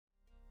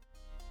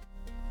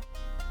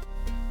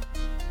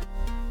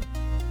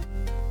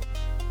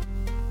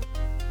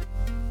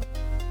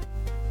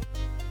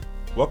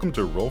Welcome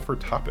to Roll for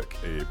Topic,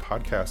 a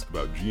podcast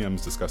about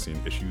GMs discussing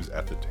issues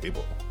at the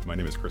table. My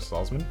name is Chris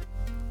Salzman.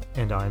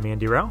 And I'm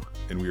Andy Rao.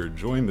 And we are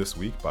joined this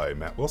week by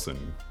Matt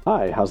Wilson.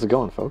 Hi, how's it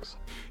going, folks?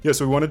 Yeah,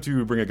 so we wanted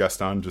to bring a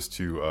guest on just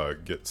to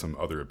get some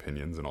other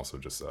opinions and also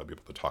just be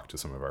able to talk to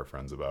some of our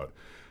friends about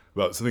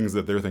some things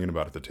that they're thinking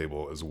about at the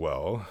table as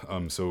well.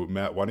 So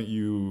Matt, can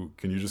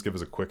you just give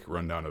us a quick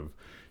rundown of,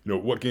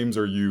 what games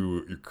are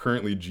you're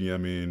currently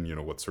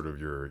GMing? What's sort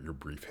of your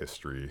brief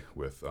history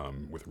with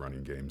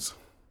running games?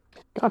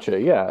 Gotcha.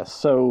 Yeah.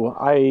 So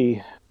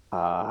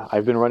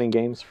I've been running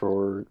games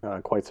for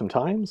quite some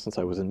time, since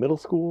I was in middle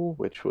school,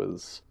 which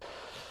was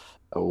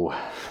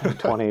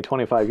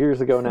 25 years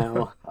ago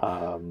now.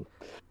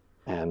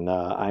 And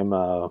I'm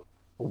a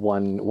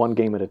one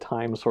game at a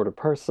time sort of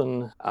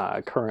person.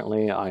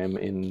 Currently, I am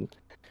in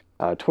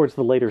towards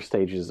the later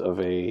stages of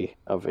a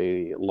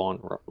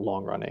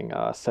long running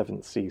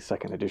 7th Sea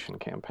Second Edition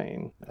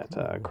campaign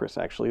that Chris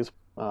actually is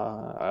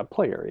a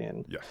player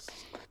in. Yes.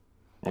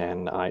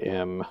 And I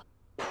am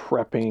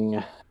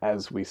prepping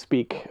as we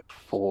speak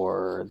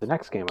for the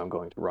next game I'm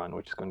going to run,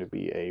 which is going to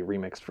be a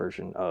remixed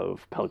version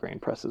of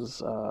Pelgrane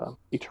Press's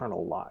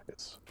Eternal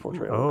Lies for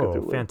Trail of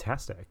Cthulhu. Oh,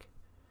 fantastic!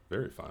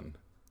 Very fun.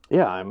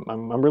 Yeah,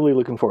 I'm really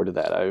looking forward to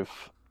that.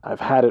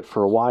 I've had it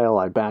for a while.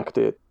 I backed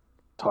it,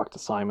 talked to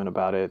Simon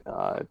about it.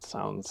 It's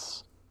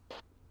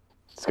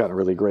gotten a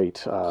really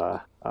great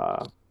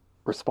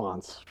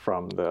response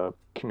from the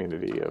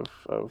community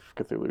of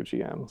Cthulhu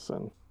GMs,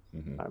 and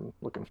I'm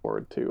looking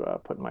forward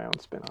to putting my own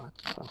spin on it.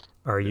 So.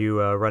 Are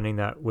you running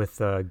that with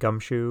the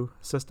Gumshoe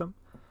system?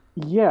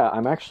 Yeah,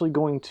 I'm actually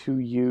going to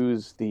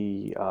use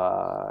the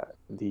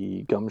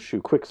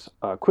Gumshoe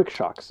Quick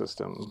Shock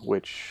system,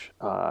 which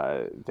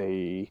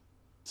they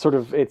sort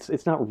of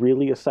it's not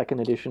really a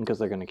second edition because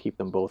they're going to keep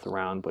them both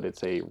around, but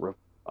it's a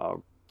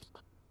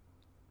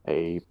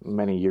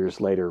many years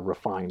later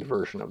refined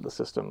version of the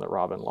system that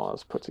Robin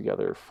Laws put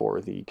together for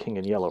the King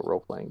in Yellow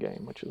role-playing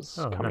game, which is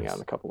coming out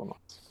in a couple of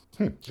months.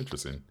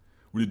 Interesting.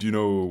 Do you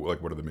know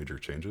what are the major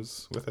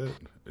changes with it?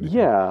 Anything?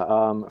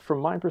 Yeah, from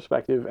my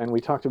perspective, and we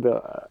talked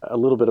about a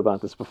little bit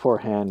about this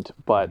beforehand,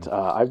 but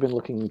I've been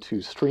looking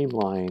to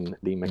streamline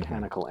the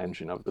mechanical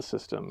engine of the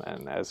system,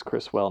 and as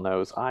Chris well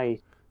knows, I,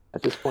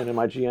 at this point in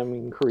my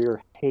GMing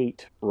career,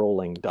 hate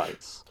rolling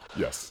dice.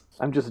 Yes.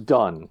 I'm just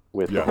done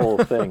with the whole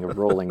thing of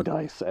rolling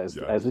dice as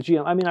a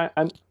GM. I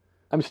mean,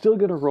 I'm still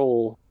going to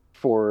roll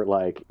for,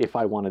 if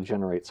I want to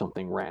generate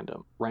something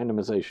random.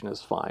 Randomization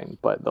is fine,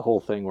 but the whole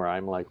thing where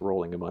I'm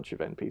rolling a bunch of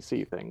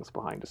NPC things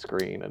behind a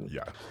screen and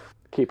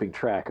keeping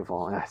track of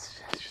all that's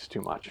just too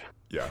much.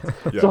 Yeah.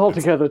 It's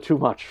altogether too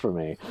much for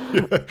me.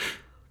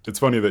 It's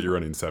funny that you're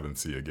running 7th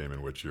Sea, a game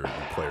in which your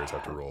players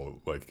have to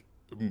roll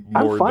I'm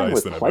more fine dice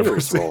with than I've ever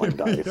players seen. rolling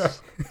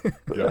dice.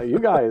 You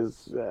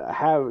guys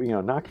have,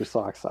 knock your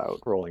socks out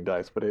rolling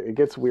dice, but it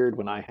gets weird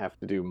when I have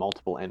to do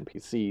multiple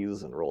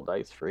NPCs and roll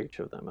dice for each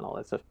of them and all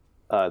that stuff.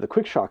 The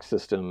Quick Shock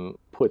system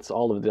puts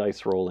all of the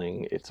dice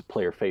rolling. It's a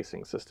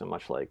player-facing system,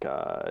 much like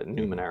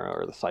Numenera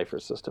or the Cypher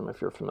system, if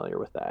you're familiar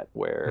with that,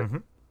 where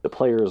the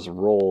player's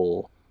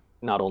role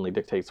not only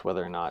dictates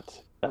whether or not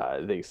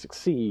they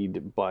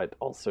succeed, but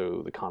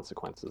also the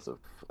consequences of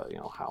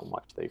how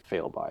much they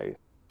fail by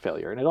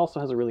failure. And it also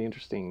has a really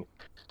interesting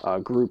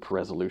group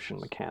resolution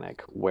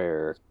mechanic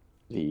where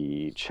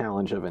the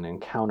challenge of an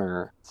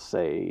encounter,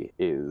 say,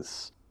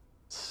 is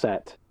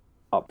set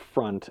up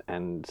front,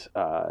 and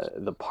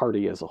the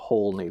party as a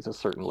whole needs a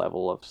certain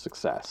level of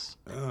success.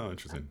 Oh,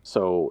 interesting.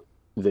 So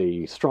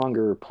the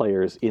stronger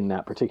players in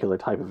that particular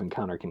type of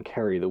encounter can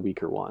carry the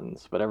weaker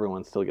ones, but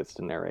everyone still gets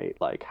to narrate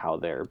how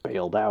they're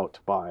bailed out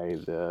by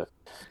the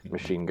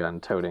machine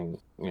gun toting,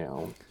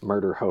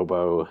 murder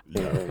hobo.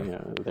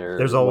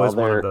 There's always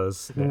one of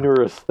those. Yeah.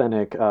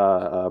 Neurasthenic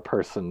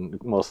person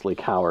mostly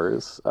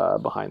cowers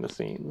behind the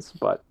scenes,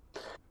 but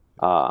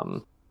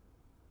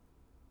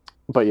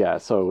yeah,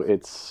 so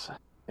it's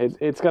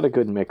got a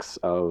good mix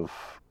of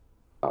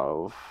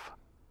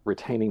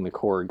retaining the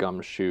core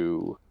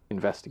Gumshoe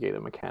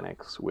investigative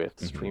mechanics with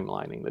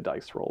streamlining the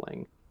dice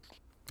rolling.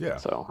 Yeah.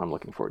 So I'm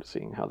looking forward to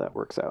seeing how that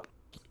works out.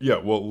 Yeah,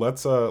 well,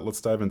 let's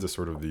dive into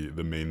sort of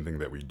the main thing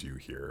that we do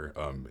here.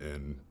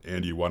 And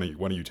Andy, why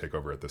don't you take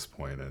over at this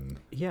point? And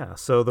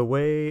so the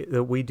way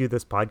that we do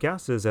this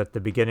podcast is at the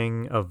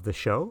beginning of the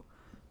show,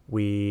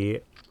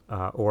 we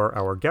or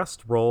our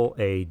guest roll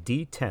a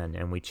D10,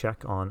 and we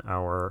check on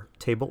our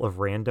table of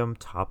random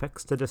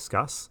topics to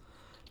discuss,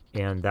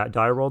 and that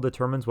die roll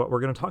determines what we're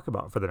going to talk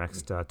about for the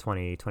next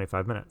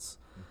 20-25 minutes.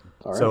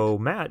 All right. So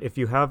Matt, if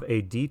you have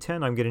a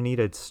D10, I'm going to need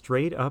a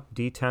straight up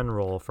D10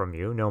 roll from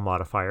you, no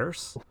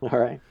modifiers. All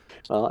right.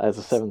 Well, as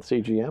a 7th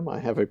CGM, I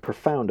have a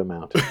profound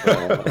amount of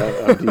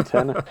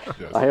D10.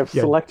 Yes. I have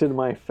selected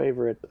my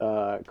favorite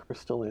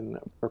crystalline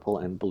purple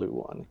and blue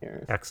one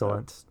here.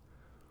 Excellent. So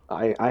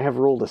I have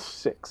rolled a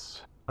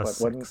 6.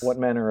 Six. What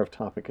manner of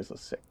topic is a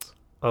 6?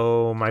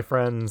 Oh, my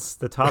friends,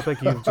 the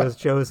topic you've just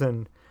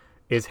chosen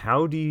is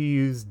how do you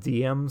use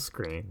DM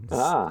screens?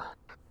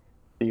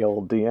 The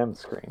old DM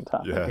screen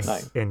topic. Yes.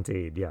 Nice.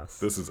 Indeed, yes.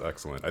 This is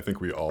excellent. I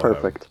think we all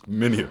Perfect. have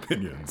many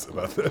opinions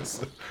about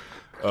this.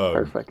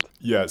 Perfect.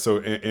 Yeah,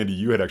 so Andy,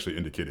 you had actually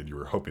indicated you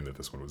were hoping that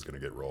this one was going to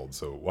get rolled.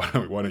 So why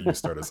don't you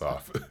start us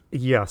off?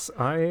 Yes,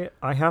 I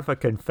have a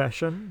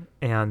confession,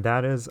 and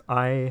that is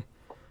I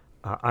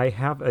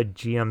have a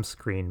GM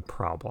screen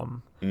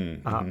problem.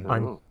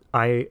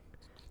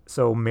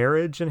 So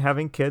marriage and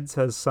having kids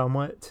has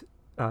somewhat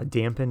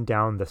dampened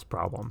down this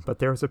problem, but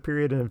there was a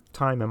period of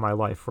time in my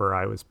life where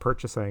I was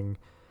purchasing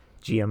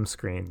GM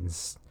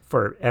screens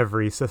for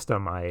every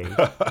system I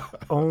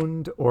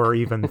owned or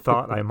even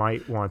thought I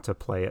might want to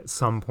play at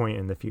some point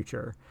in the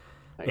future.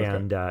 Okay.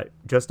 And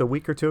just a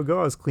week or two ago,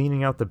 I was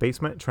cleaning out the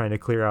basement, trying to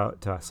clear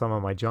out some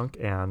of my junk,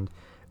 and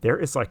there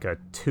is like a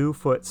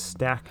 2-foot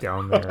stack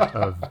down there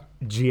of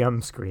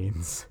GM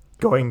screens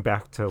going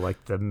back to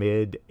like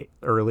the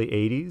early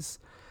 80s.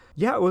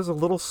 Yeah, it was a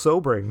little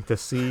sobering to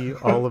see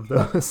all of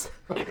those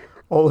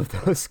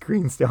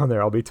screens down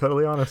there. I'll be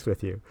totally honest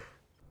with you.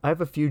 I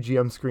have a few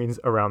GM screens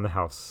around the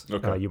house,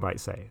 you might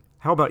say.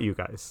 How about you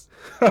guys?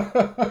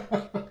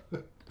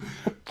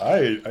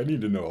 I need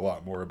to know a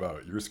lot more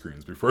about your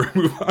screens before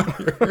we move on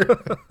here.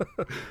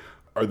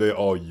 Are they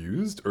all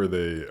used, or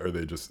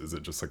is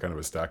it just a kind of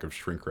a stack of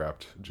shrink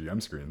wrapped GM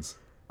screens?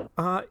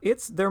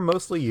 They're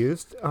mostly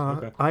used.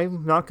 Okay.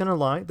 I'm not gonna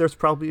lie. There's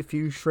probably a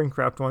few shrink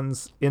wrapped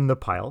ones in the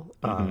pile,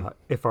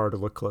 if I were to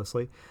look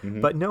closely.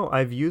 But no,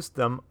 I've used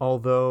them.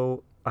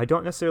 Although I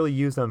don't necessarily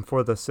use them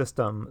for the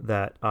system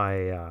that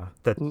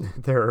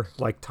they're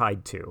like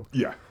tied to.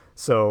 Yeah.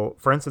 So,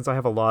 for instance, I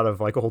have a lot of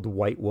like old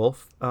White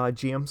Wolf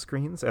GM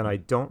screens, and I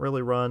don't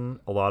really run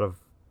a lot of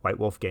White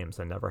Wolf games,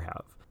 and never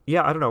have.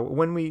 Yeah, I don't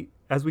know.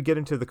 As we get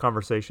into the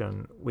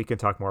conversation, we can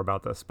talk more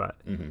about this, but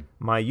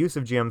my use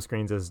of GM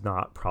screens is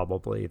not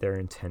probably their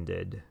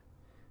intended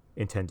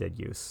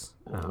use.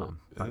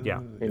 But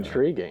yeah.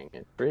 Intriguing.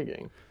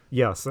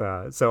 Yes.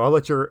 So I'll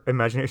let your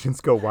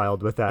imaginations go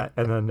wild with that.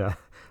 And then,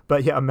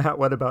 but yeah, Matt,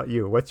 what about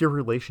you? What's your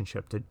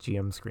relationship to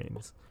GM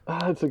screens?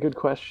 That's a good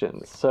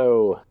question.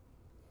 So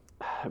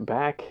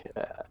back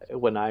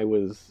when I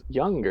was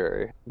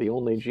younger, the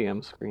only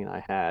GM screen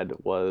I had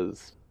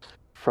was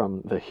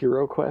from the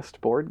Hero Quest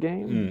board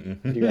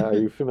game. Are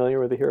you familiar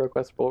with the Hero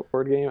Quest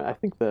board game? I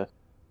think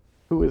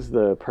who was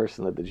the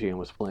person that the GM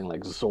was playing,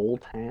 like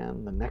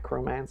Zoltan, the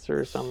Necromancer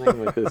or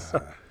something, with this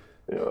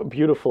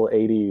beautiful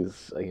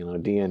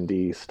 80s,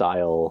 D&D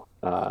style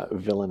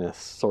villainous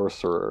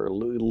sorcerer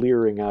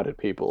leering out at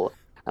people.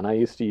 And I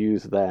used to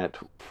use that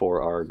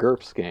for our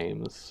GURPS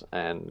games.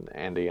 And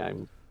Andy,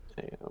 I'm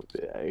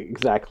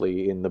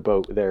exactly in the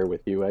boat there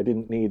with you. I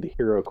didn't need the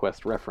Hero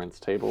Quest reference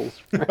tables,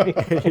 right?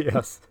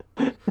 Yes.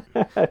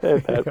 At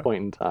that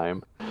point in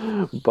time.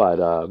 But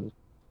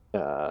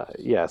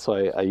so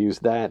I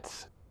used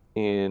that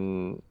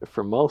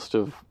for most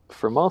of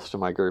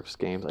my GURPS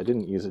games. I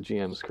didn't use a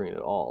GM screen at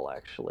all,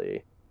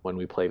 actually. When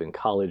we played in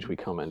college, we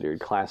commandeered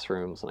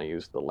classrooms, and I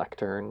used the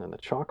lectern and the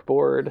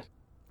chalkboard,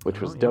 which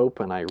was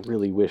dope, and I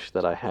really wish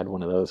that I had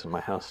one of those in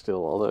my house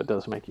still, although it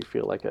does make you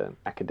feel like an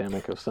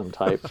academic of some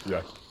type.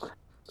 Yeah.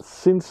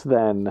 Since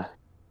then,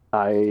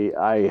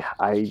 I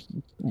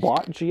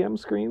bought GM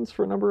screens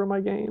for a number of my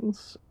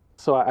games.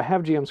 So I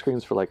have GM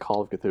screens for like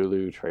Call of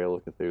Cthulhu, Trail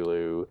of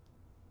Cthulhu,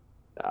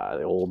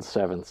 the old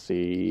 7th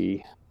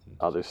Sea,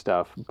 other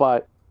stuff.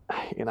 But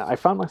I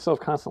found myself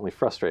constantly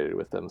frustrated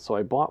with them. So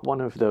I bought one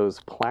of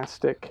those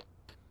plastic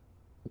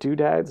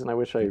doodads, and I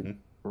wish I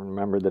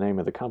remembered the name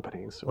of the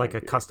company. So like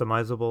a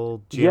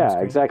customizable GM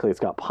screen? Exactly. It's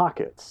got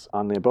pockets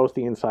on both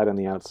the inside and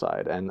the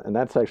outside, and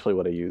that's actually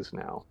what I use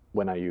now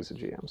when I use a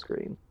GM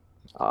screen.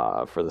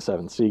 For the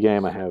 7th Sea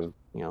game, I have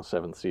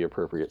 7th Sea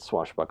appropriate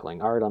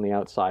swashbuckling art on the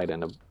outside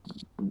and a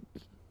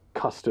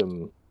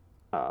custom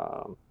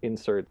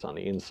inserts on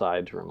the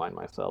inside to remind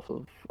myself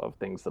of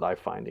things that I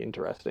find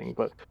interesting.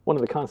 But one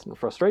of the constant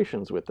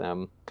frustrations with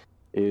them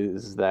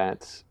is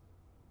that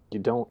you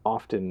don't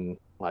often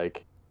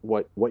like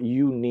what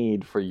you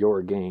need for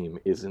your game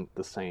isn't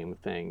the same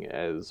thing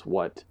as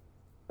what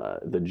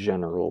the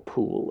general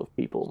pool of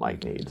people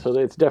might need. So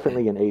it's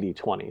definitely an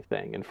 80-20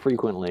 thing, and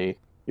frequently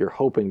you're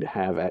hoping to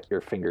have at your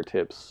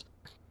fingertips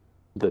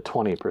the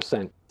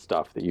 20%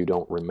 stuff that you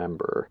don't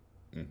remember.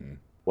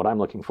 What I'm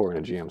looking for in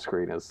a GM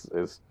screen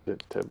is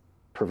to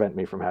prevent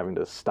me from having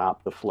to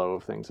stop the flow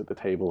of things at the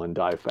table and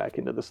dive back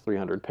into this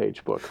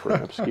 300-page book for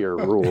an obscure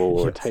rule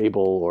or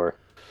table or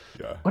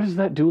what does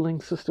that dueling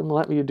system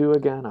let me do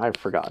again? I've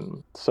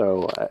forgotten.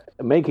 So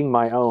making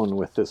my own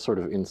with this sort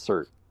of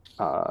insert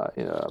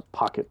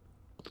pocket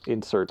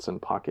inserts and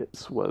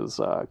pockets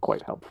was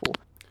quite helpful.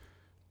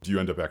 Do you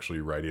end up actually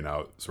writing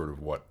out sort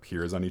of what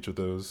appears on each of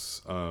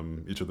those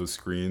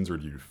screens, or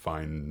do you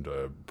find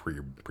a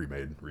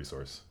pre-made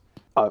resource?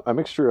 A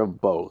mixture of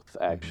both,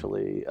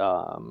 actually.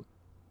 The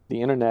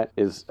internet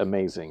is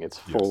amazing. It's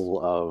full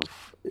of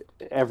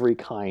every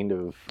kind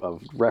of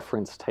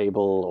reference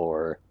table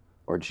or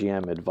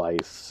GM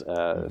advice,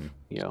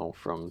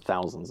 from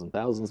thousands and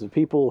thousands of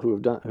people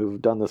who've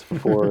done this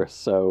before.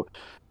 So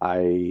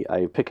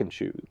I pick and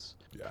choose.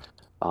 Yeah.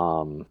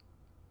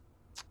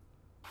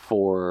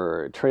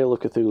 For Trail of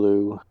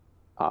Cthulhu,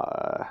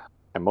 I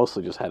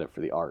mostly just had it for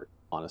the art,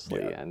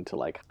 honestly, and to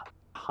like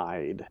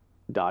hide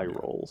die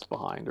rolls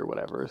behind or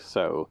whatever.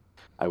 So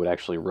I would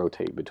actually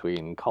rotate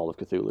between Call of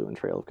Cthulhu and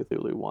Trail of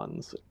Cthulhu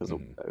ones because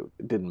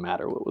it didn't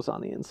matter what was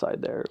on the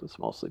inside there. It was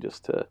mostly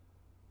just to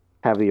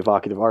have the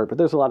evocative art. But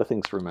there's a lot of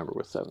things to remember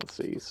with 7th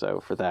Sea.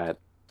 So for that,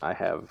 I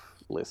have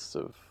lists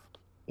of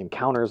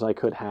encounters I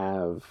could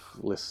have,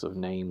 lists of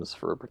names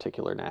for a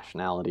particular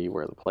nationality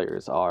where the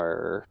players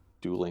are,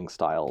 dueling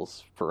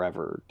styles,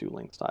 forever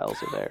dueling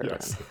styles are there.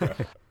 Yes.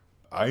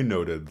 I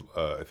noted,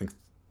 I think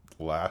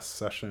last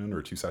session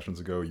or 2 sessions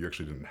ago, you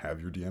actually didn't have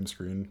your DM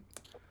screen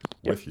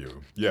with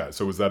you. Yeah,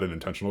 so was that an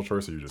intentional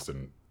choice or you just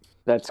didn't?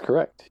 That's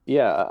correct.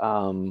 Yeah,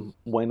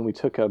 when we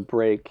took a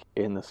break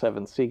in the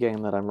 7th Sea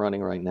game that I'm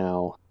running right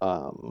now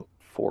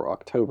for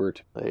October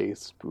to play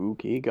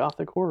spooky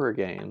gothic horror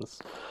games,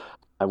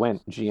 I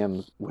went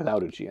GM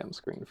without a GM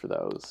screen for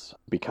those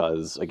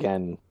because,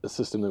 again, the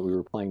system that we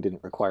were playing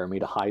didn't require me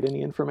to hide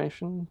any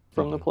information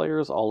from the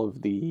players. All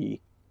of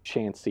the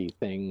chancy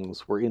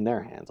things were in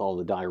their hands. All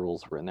the die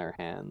rolls were in their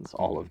hands.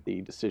 All of the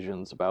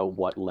decisions about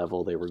what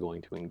level they were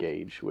going to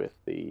engage with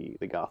the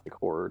gothic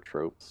horror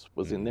tropes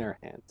was in their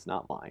hands,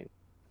 not mine.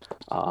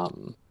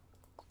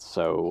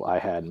 So I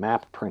had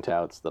map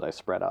printouts that I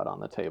spread out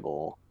on the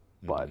table,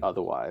 but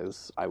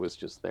otherwise I was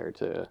just there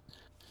to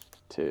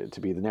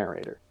be the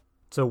narrator.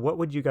 So what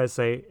would you guys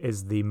say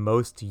is the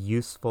most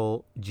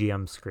useful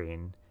GM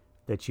screen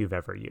that you've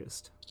ever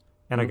used?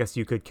 And I guess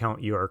you could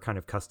count your kind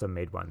of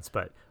custom-made ones,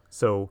 but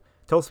so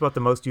tell us about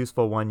the most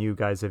useful one you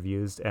guys have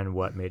used and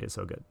what made it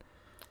so good.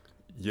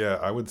 Yeah,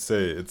 I would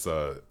say it's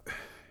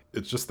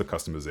just the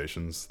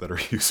customizations that are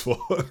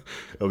useful,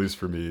 at least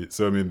for me.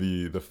 So I mean,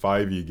 the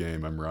 5e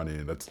game I'm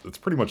running, that's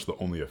pretty much the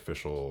only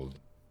official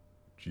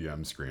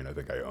GM screen I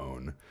think I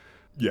own.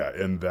 Yeah,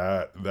 and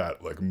that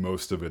like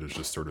most of it is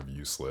just sort of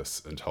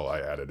useless until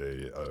I added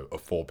a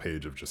full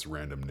page of just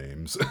random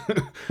names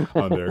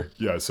on there.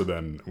 Yeah, so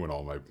then when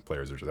all my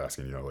players are just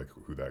asking, like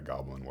who that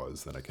goblin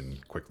was, then I can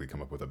quickly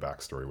come up with a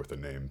backstory with a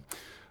name.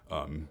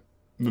 Then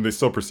they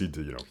still proceed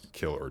to,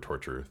 kill or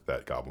torture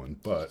that goblin,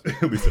 but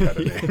at least it had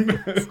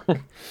a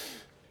name.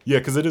 Yeah,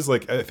 because it is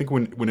like, I think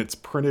when it's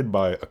printed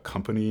by a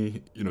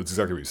company, it's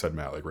exactly what you said,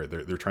 Matt. Like, right,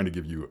 they're trying to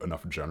give you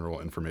enough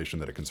general information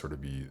that it can sort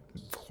of be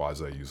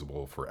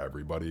quasi-usable for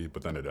everybody,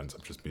 but then it ends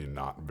up just being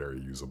not very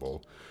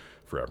usable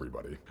for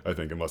everybody, I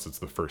think, unless it's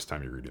the first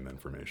time you're reading the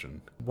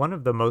information. One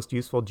of the most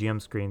useful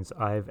GM screens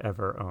I've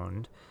ever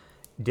owned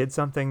did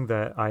something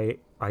that I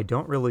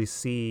don't really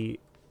see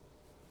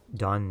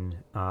done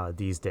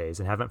these days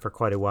and haven't for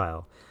quite a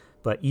while.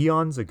 But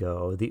eons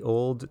ago, the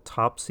old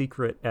Top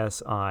Secret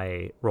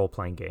SI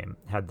role-playing game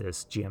had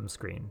this GM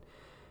screen.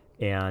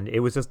 And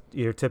it was just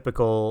your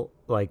typical,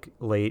 like,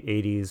 late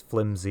 80s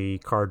flimsy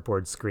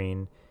cardboard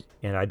screen.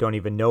 And I don't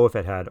even know if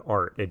it had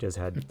art. It just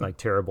had, like,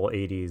 terrible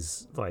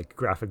 80s, like,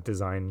 graphic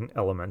design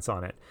elements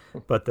on it.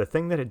 But the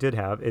thing that it did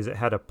have is it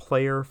had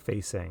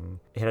player-facing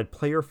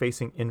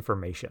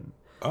information.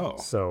 Oh.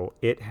 So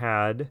it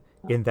had,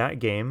 in that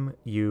game,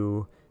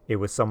 it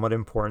was somewhat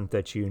important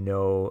that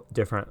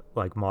different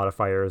like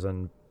modifiers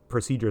and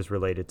procedures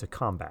related to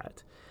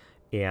combat.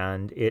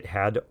 And it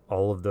had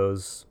all of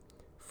those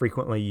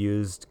frequently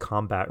used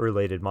combat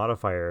related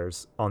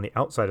modifiers on the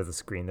outside of the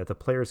screen that the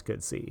players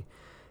could see.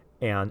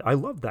 And I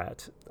love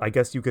that. I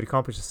guess you could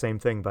accomplish the same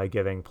thing by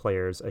giving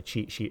players a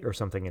cheat sheet or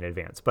something in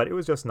advance. But it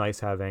was just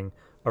nice having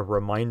a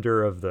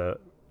reminder of the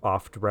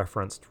oft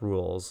referenced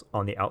rules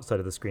on the outside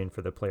of the screen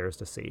for the players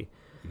to see.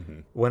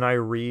 When I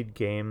read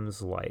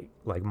games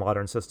like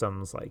modern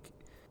systems, like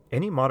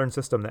any modern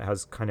system that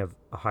has kind of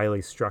a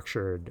highly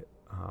structured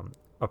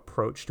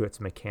approach to its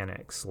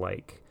mechanics,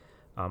 like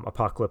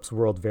Apocalypse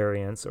World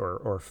Variants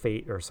or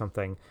Fate or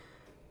something,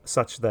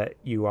 such that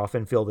you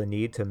often feel the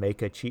need to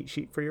make a cheat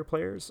sheet for your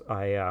players,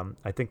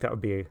 I think that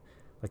would be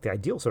like the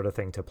ideal sort of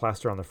thing to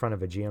plaster on the front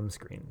of a GM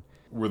screen.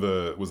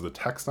 Was the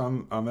text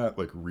on that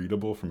like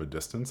readable from a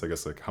distance? I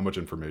guess like how much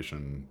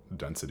information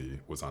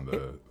density was on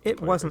the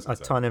it wasn't a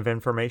ton of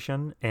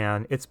information,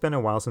 and it's been a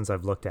while since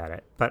I've looked at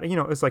it, but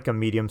it was like a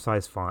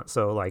medium-sized font,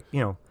 so like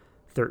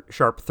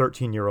sharp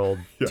 13-year-old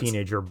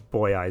teenager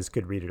boy eyes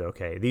could read it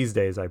okay. These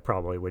days I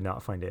probably would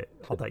not find it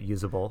all that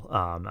usable.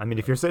 I mean,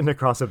 if you're sitting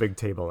across a big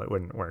table it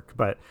wouldn't work,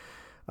 but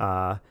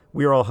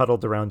we were all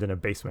huddled around in a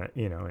basement,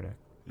 in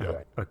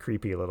a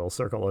creepy little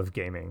circle of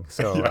gaming,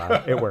 so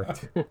it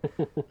worked.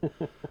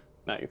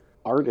 Nice.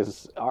 Art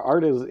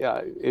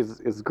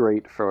is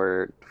great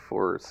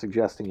for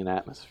suggesting an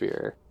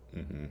atmosphere,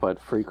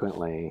 but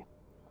frequently,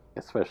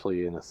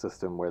 especially in a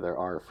system where there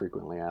are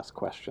frequently asked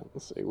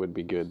questions, it would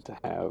be good to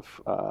have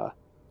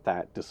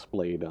that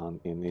displayed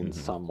in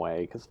some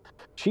way, because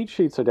cheat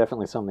sheets are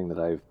definitely something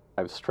that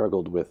I've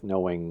struggled with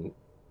knowing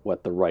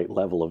what the right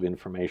level of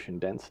information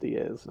density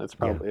is, and it's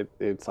probably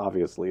it's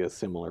obviously a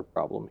similar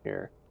problem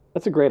here.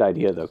 That's a great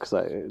idea, though, because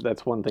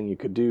that's one thing you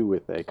could do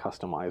with a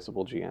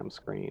customizable GM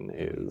screen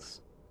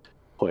is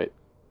put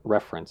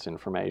reference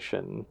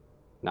information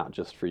not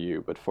just for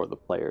you, but for the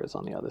players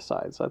on the other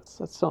side. So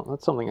that's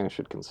something I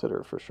should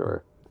consider for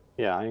sure.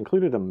 Yeah, I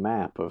included a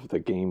map of the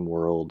game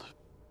world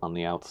on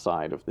the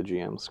outside of the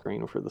GM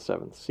screen for the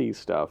 7th Sea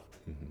stuff.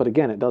 But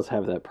again, it does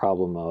have that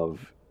problem of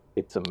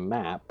it's a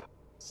map,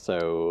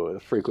 so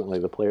frequently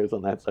the players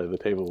on that side of the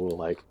table will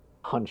like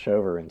hunch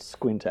over and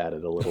squint at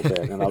it a little bit,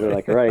 and I'll be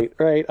like,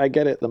 right, I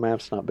get it, the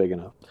map's not big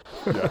enough.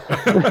 Yeah.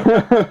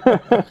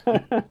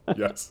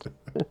 Yes.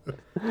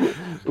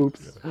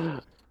 Oops.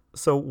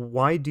 So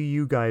why do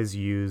you guys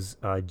use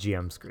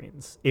GM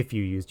screens, if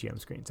you use GM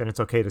screens? And it's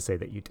okay to say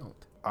that you don't.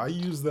 I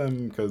use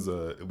them because,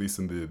 at least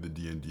in the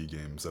D&D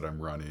games that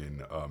I'm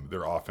running,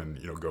 they're often,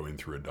 going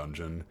through a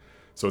dungeon.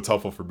 So it's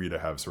helpful for me to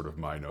have sort of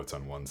my notes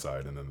on one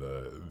side and then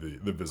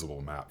the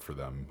visible map for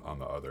them on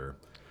the other.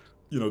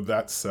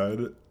 That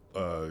said,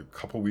 a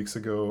couple weeks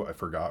ago, I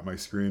forgot my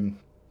screen.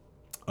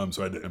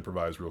 So I had to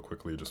improvise real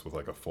quickly just with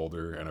like a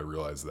folder, and I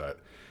realized that,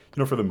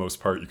 for the most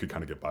part, you could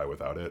kind of get by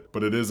without it.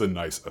 But it is a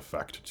nice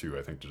effect too,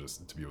 I think,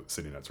 to be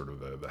sitting at sort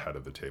of the head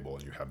of the table,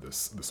 and you have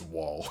this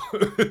wall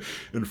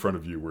in front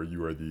of you where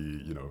you are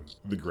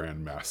the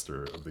grand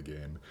master of the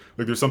game.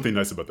 Like, there's something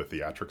nice about the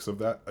theatrics of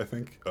that, I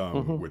think,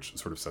 which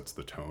sort of sets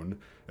the tone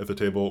at the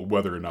table,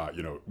 whether or not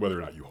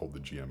you hold the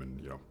GM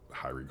in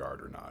high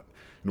regard or not,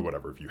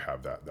 whatever. If you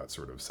have that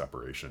sort of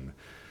separation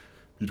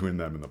between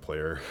them and the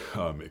player,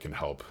 it can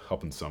help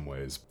in some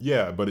ways.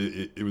 Yeah, but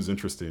it was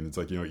interesting. It's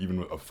like,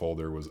 even a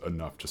folder was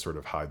enough to sort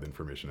of hide the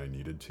information I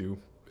needed to,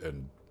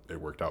 and it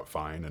worked out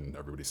fine, and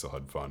everybody still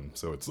had fun.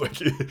 So it's like,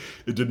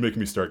 it did make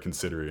me start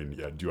considering,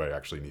 do I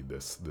actually need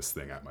this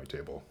thing at my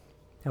table?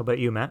 How about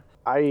you, Matt?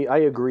 I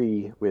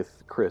agree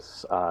with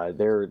Chris.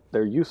 They're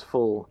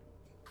useful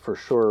for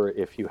sure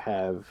if you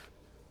have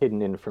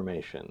hidden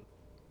information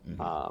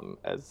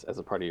as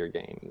a part of your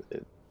game.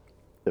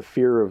 The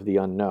fear of the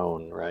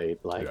unknown, right?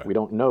 Like, we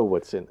don't know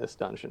what's in this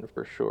dungeon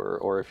for sure.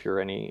 Or if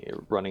you're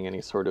running any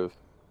sort of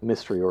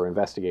mystery or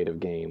investigative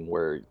game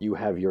where you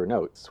have your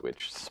notes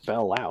which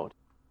spell out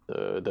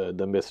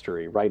the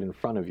mystery right in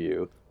front of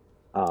you,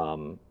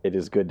 it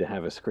is good to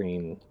have a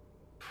screen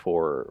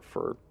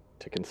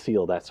to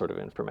conceal that sort of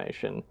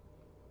information.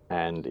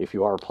 And if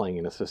you are playing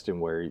in a system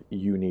where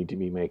you need to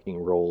be making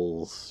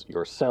rolls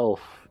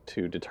yourself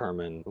to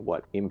determine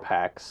what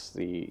impacts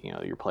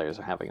your players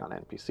are having on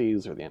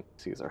NPCs or the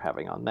NPCs are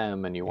having on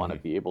them, and you want to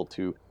be able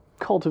to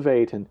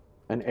cultivate an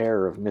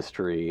air of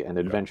mystery and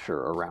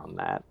adventure around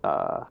that,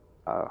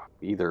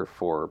 either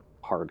for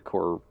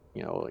hardcore,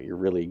 you're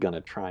really going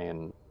to try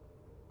and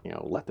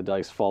let the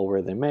dice fall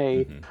where they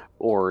may,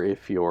 or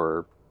if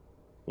you're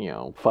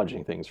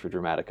fudging things for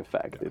dramatic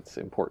effect, it's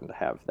important to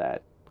have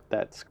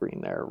that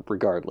screen there,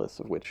 regardless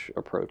of which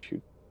approach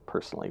you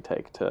personally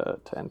take to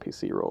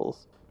NPC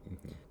rolls.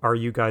 Are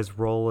you guys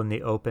roll in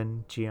the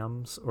open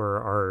GMs,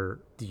 or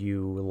do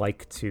you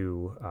like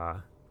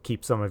to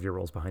keep some of your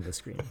rolls behind the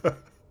screen?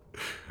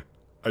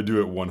 I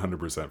do it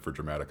 100% for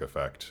dramatic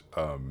effect.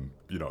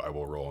 I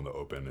will roll in the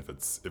open if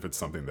it's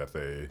something that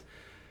they.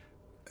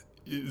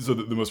 So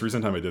the most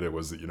recent time I did it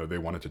was that they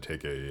wanted to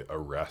take a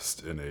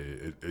rest in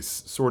a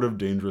sort of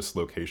dangerous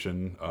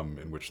location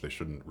in which they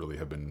shouldn't really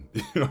have been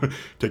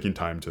taking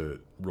time to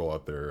roll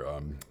out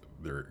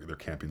their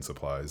camping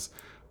supplies.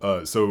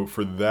 So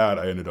for that,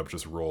 I ended up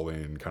just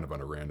rolling kind of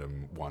on a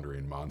random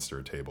wandering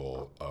monster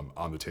table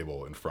on the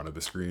table in front of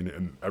the screen,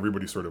 and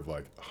everybody sort of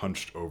like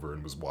hunched over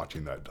and was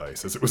watching that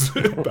dice as it was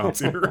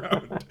bouncing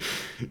around,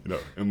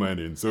 and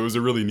landing. So it was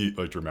a really neat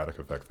like dramatic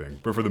effect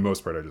thing. But for the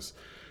most part, I just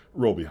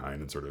roll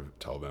behind and sort of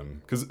tell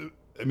them, because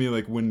I mean,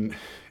 like, when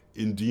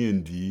in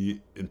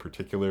D&D in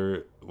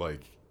particular,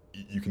 like,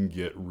 you can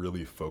get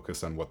really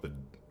focused on what the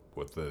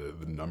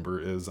number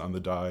is on the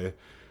die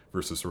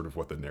versus sort of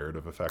what the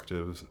narrative effect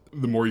is.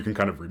 The more you can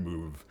kind of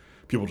remove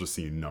people just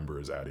seeing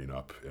numbers adding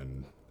up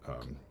and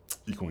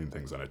equaling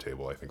things on a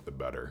table, I think the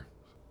better.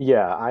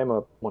 Yeah, I'm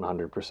a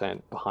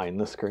 100% behind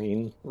the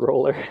screen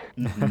roller.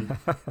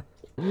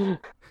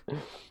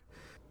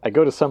 I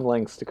go to some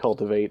lengths to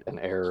cultivate an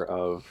air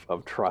of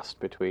trust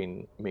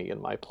between me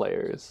and my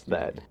players,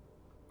 that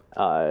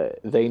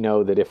they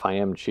know that if I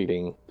am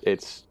cheating,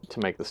 it's to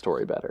make the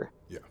story better.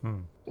 Yeah.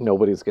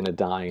 Nobody's going to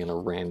die in a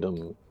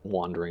random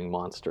wandering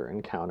monster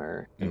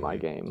encounter in my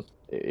game.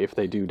 If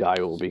they do die,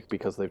 it will be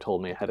because they've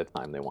told me ahead of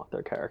time they want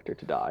their character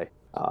to die.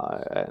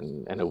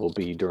 And it will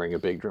be during a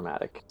big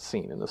dramatic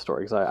scene in the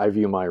story. Because I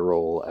view my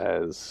role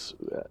as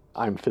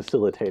I'm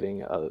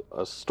facilitating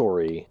a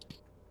story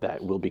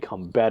that will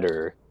become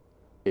better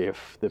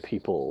if the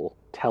people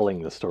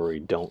telling the story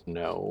don't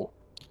know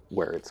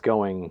where it's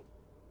going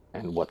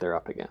and what they're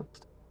up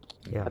against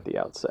at the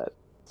outset.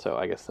 So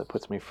I guess that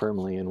puts me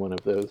firmly in one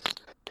of those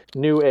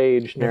new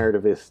age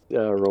narrativist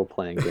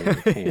role-playing game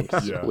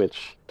camps,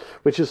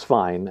 which is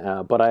fine.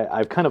 But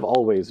I've kind of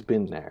always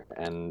been there,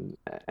 and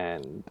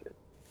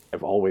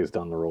I've always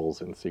done the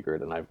roles in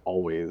secret, and I've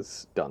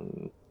always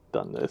done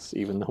this,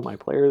 even though my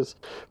players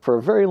for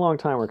a very long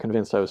time were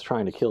convinced I was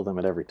trying to kill them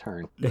at every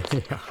turn,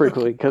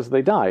 frequently because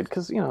they died.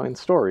 Because in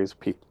stories,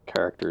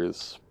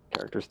 characters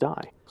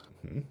die.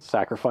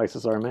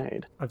 sacrifices are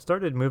made. I've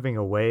started moving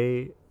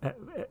away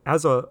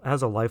as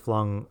a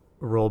lifelong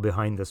roll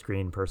behind the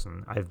screen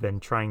person. I've been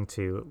trying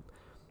to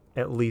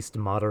at least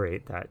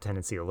moderate that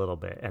tendency a little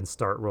bit and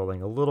start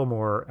rolling a little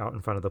more out in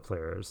front of the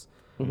players.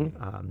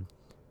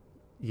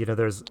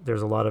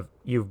 There's a lot of,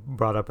 you've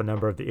brought up a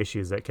number of the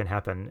issues that can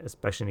happen,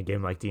 especially in a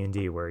game like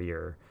D&D where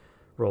you're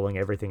rolling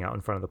everything out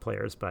in front of the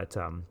players. But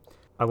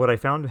what I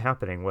found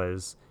happening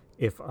was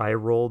if I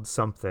rolled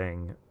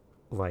something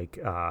like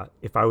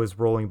if I was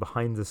rolling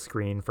behind the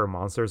screen for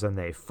monsters and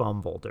they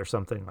fumbled or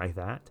something like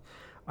that,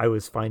 I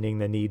was finding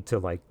the need to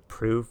like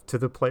prove to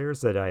the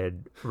players that I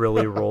had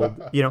really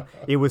rolled.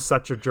 It was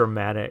such a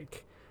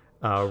dramatic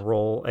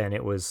roll, and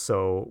it was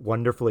so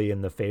wonderfully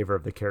in the favor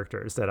of the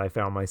characters that I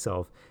found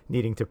myself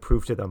needing to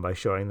prove to them by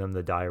showing them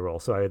the die roll.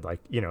 So I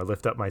would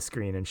lift up my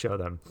screen and show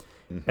them.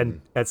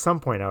 And at some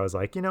point I was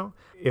like,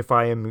 if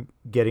I am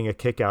getting a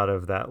kick out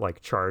of that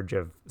like charge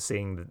of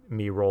seeing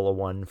me roll a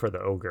 1 for the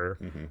ogre,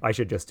 I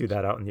should just do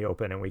that out in the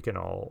open and we can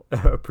all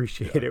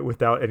appreciate it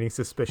without any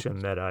suspicion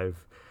that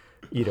I've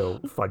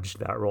fudged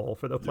that roll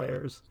for the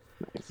players.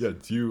 Yeah,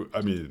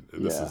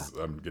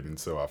 I'm getting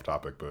so off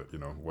topic, but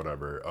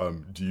whatever.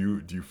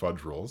 Do you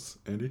fudge rolls,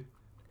 Andy?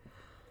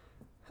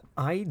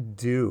 I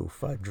do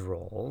fudge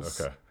rolls.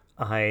 Okay.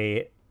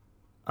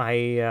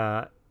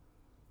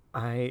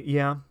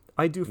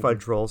 I do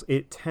fudge rolls.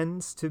 It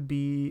tends to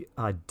be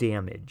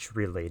damage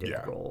related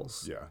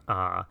rolls.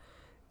 Yeah.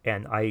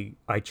 And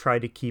I try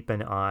to keep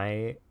an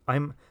eye.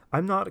 I'm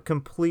not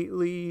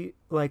completely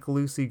like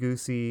loosey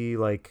goosey,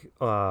 like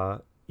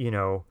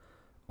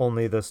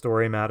only the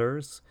story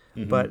matters.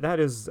 But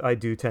I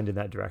do tend in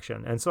that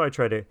direction. And so I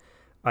try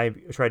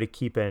to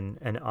keep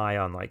an eye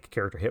on like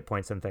character hit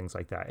points and things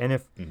like that. And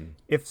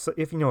if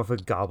a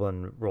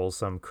goblin rolls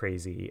some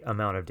crazy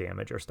amount of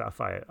damage or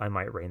stuff, I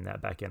might rein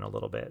that back in a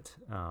little bit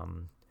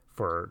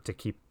to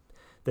keep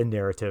the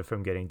narrative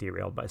from getting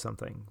derailed by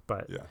something.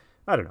 But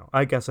I don't know.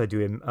 I guess I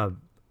do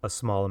a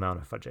small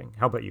amount of fudging.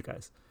 How about you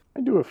guys? I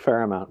do a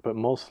fair amount, but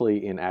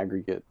mostly in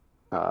aggregate.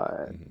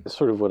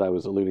 Sort of what I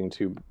was alluding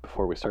to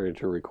before we started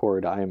to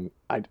record. I'm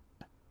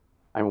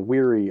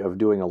weary of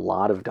doing a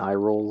lot of die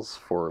rolls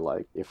for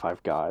like if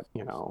I've got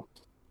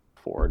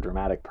for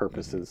dramatic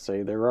purposes,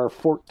 say there are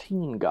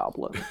 14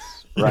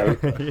 goblins, right?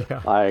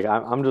 Yeah. Like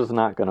I'm just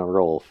not gonna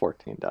roll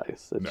 14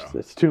 dice.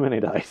 It's too many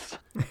dice.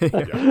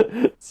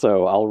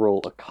 So I'll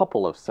roll a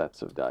couple of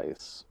sets of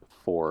dice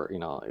for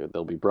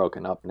they'll be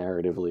broken up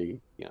narratively.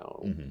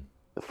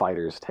 The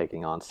fighters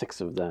taking on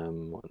 6 of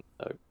them.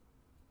 The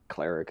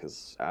cleric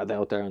is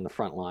out there on the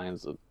front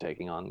lines of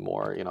taking on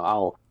more.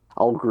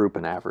 I'll group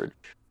an average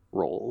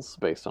rolls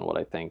based on what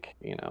I think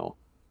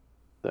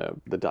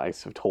the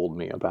dice have told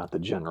me about the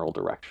general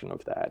direction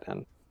of that,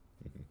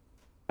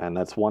 and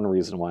that's one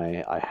reason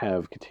why I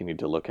have continued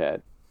to look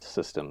at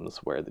systems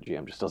where the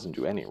GM just doesn't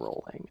do any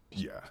rolling.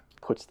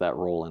 Puts that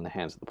roll in the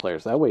hands of the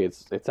players. That way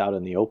it's out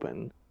in the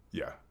open.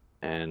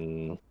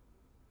 And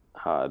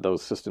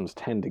those systems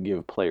tend to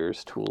give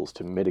players tools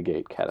to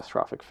mitigate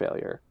catastrophic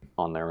failure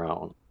on their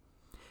own.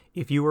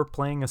 If you were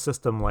playing a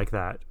system like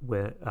that,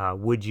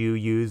 would you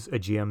use a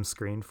GM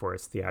screen for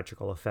its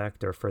theatrical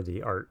effect or for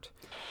the art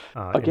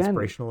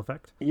inspirational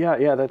effect?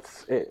 Yeah,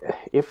 that's it.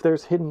 If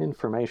there's hidden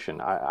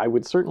information, I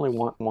would certainly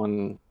want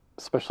one,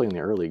 especially in the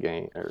early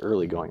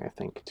going. I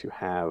think to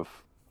have,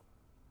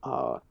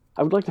 I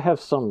would like to have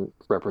some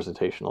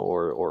representational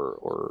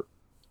or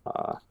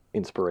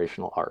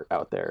inspirational art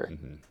out there,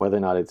 whether or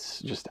not it's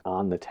just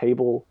on the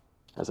table,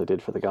 as I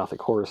did for the Gothic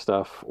horror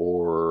stuff,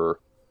 or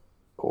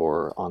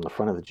on the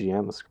front of the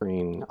GM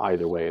screen.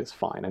 Either way is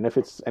fine. And if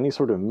it's any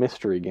sort of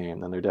mystery game,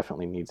 then there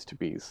definitely needs to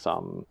be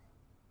some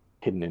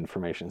hidden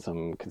information,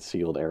 some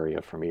concealed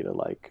area for me to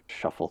like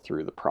shuffle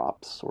through the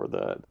props or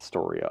the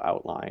story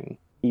outline,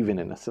 even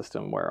in a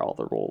system where all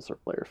the roles are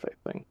player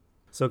facing.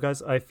 So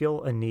guys, I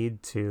feel a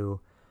need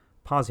to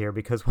pause here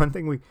because one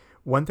thing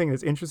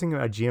that's interesting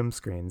about GM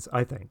screens,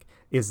 I think,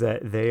 is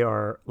that they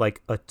are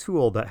like a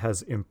tool that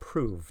has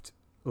improved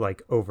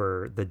like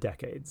over the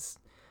decades.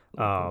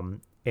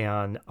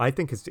 And I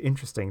think it's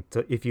interesting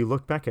if you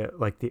look back at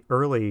like the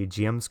early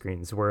GM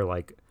screens were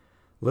like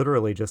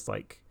literally just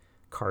like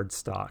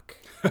cardstock,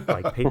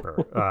 like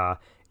paper.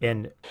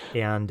 And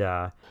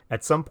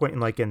at some point in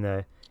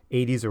the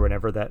 80s or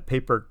whenever, that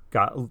paper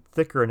got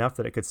thicker enough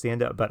that it could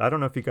stand up. But I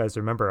don't know if you guys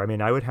remember. I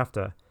mean, I would have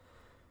to,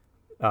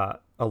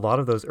 a lot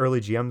of those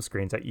early GM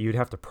screens, you'd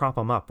have to prop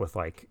them up with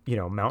like,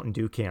 Mountain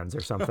Dew cans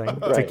or something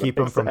to keep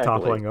them from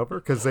toppling over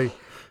because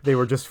they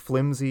were just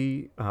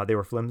flimsy. They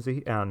were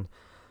flimsy. And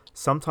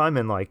sometime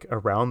in like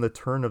around the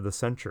turn of the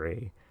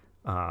century,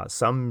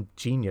 some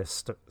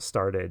genius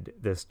started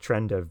this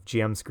trend of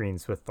GM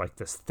screens with like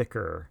this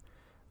thicker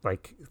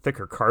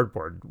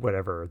cardboard,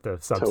 whatever the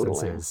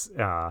substance is.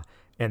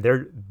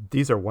 And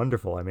these are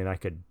wonderful. I mean, I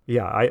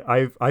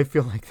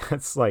feel like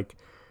that's like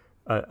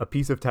a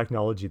piece of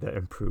technology that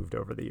improved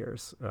over the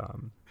years.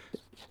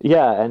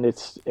 Yeah, and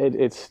it's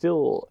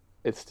still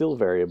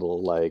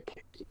variable.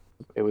 Like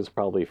it was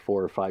probably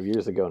 4 or 5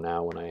 years ago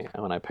now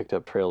when I picked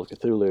up Trail of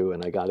Cthulhu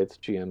and I got its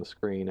GM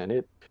screen, and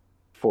it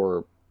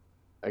for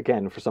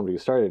somebody who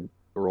started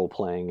role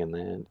playing in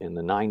the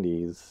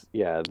 90s,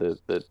 yeah,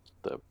 the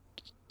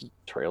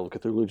Trail of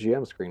Cthulhu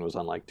GM screen was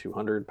on like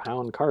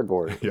 200-pound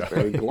cardboard. It was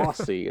very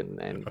glossy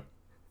and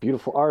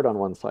beautiful art on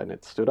one side, and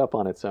it stood up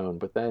on its own.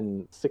 But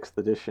then 6th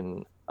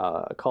edition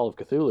Call of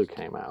Cthulhu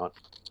came out,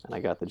 and I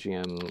got the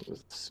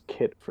GM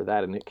kit for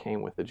that, and it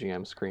came with the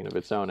GM screen of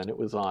its own, and it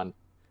was on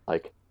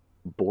like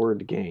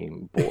board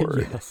game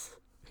board. Yes.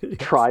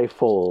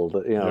 Trifold,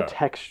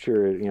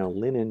 texture,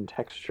 linen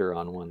texture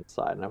on one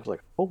side, and I was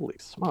like, "Holy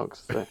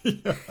smokes!"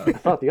 I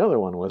thought the other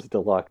one was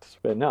deluxe,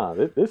 but no,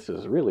 this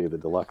is really the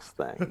deluxe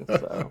thing.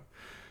 So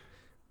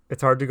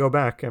it's hard to go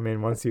back. I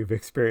mean, once you've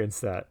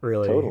experienced that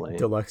really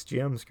deluxe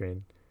GM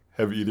screen.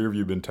 Have either of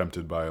you been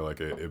tempted by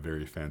like a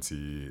very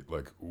fancy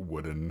like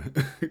wooden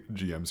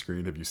GM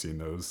screen? Have you seen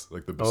those,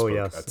 like the bespoke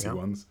Etsy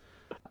ones?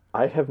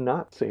 I have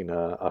not seen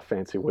a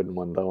fancy wooden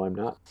one, though. I'm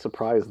not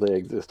surprised they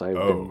exist. I've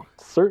been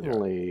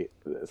certainly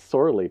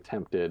sorely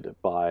tempted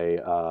by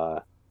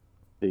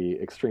the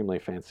extremely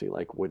fancy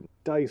like wooden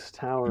dice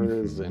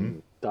towers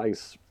and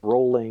dice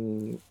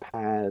rolling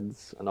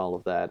pads and all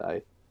of that.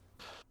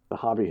 The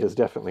hobby has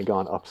definitely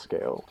gone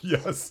upscale.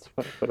 Yes,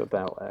 let's put it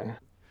that way.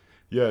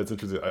 Yeah, it's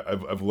interesting.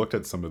 I've looked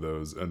at some of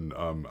those, and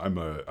I'm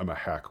a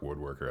hack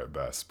woodworker at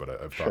best, but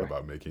I've thought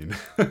about making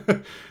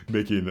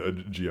making a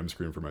GM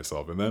screen for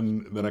myself, and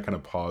then I kind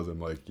of pause.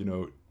 I'm like,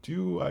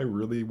 do I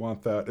really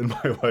want that in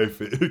my life?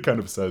 It kind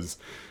of says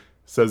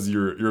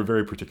you're a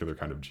very particular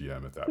kind of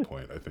GM at that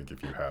point. I think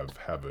if you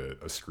have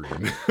a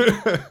screen.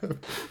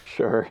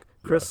 Sure.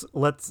 Chris,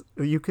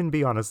 you can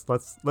be honest.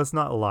 Let's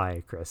not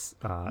lie, Chris.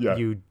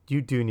 You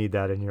do need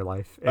that in your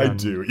life. I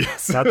do,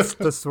 yes. That's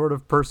the sort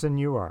of person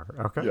you are.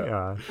 Okay.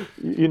 Yeah.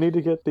 You need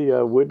to get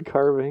the wood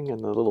carving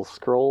and the little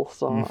scroll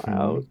saw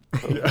out.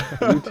 So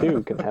you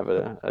too can have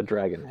a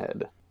dragon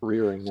head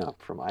rearing up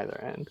from either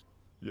end.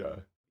 Yeah.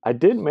 I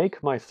did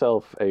make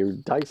myself a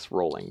dice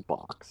rolling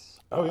box.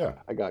 Oh yeah.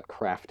 I got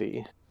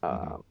crafty.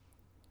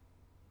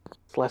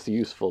 It's less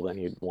useful than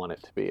you'd want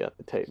it to be at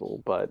the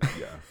table, but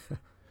yeah.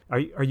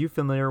 Are you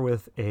familiar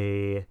with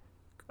a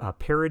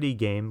parody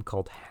game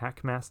called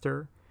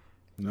Hackmaster?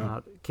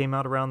 No. Came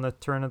out around the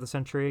turn of the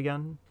century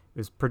again. It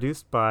was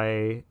produced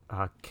by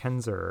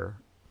Kenzer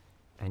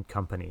and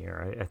Company,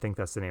 or I think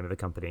that's the name of the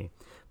company.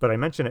 But I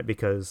mention it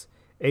because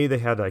they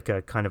had like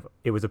a kind of,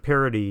 it was a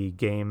parody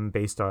game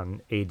based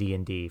on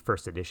AD&D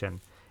first edition,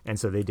 and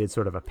so they did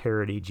sort of a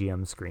parody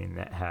GM screen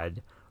that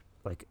had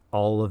like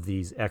all of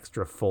these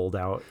extra fold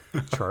out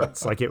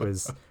charts. Like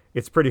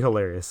it's pretty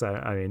hilarious.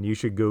 I mean, you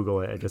should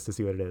Google it just to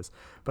see what it is.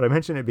 But I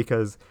mention it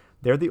because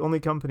they're the only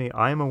company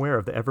I am aware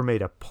of that ever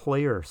made a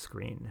player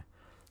screen.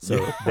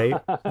 So they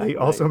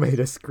also made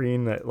a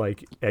screen that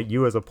like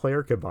you as a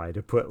player could buy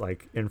to put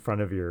like in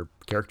front of your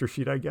character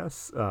sheet, I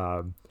guess.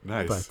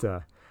 Nice.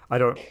 But I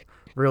don't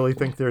really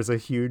think there's a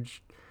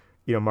huge,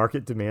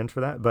 market demand for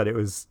that. But it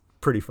was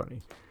pretty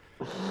funny.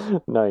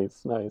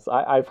 Nice.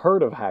 I've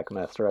heard of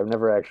Hackmaster. I've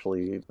never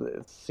actually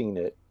seen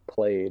it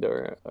played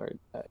or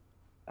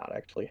not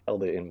actually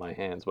held it in my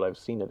hands, but I've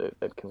seen it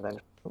at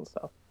conventions and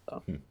stuff.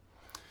 So.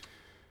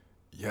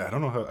 Yeah, I don't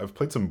know how. I've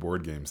played some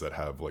board games that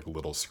have like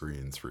little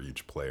screens for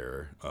each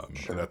player.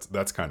 Sure. And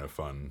that's kind of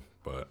fun,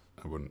 but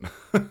I wouldn't.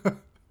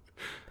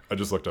 I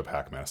just looked up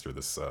Hackmaster.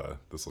 This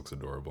looks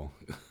adorable.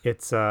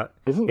 It's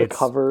isn't the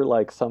cover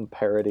like some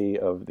parody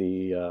of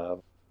the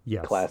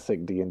yes.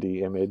 classic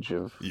D&D image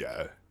of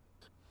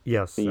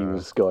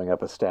thieves going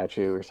up a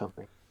statue or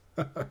something?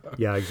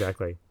 Yeah,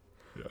 exactly.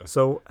 Yeah.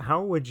 So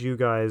how would you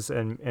guys,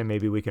 and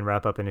maybe we can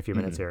wrap up in a few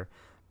minutes here.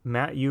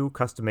 Matt, you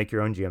custom make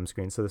your own GM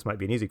screen, so this might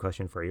be an easy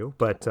question for you.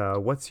 But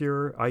what's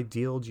your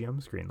ideal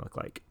GM screen look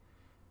like?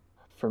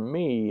 For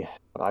me,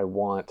 what I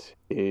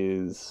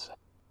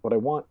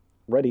want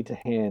ready to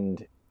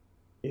hand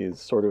is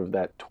sort of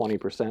that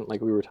 20%,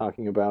 like we were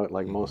talking about.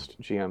 Like most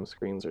GM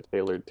screens are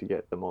tailored to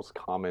get the most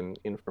common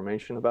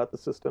information about the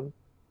system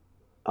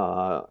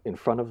in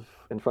front of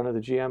the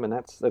GM, and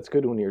that's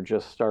good when you're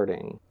just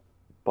starting.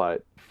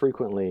 But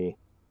frequently,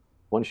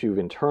 once you've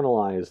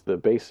internalized the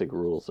basic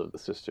rules of the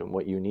system,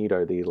 what you need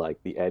are the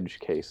edge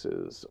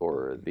cases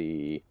or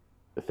the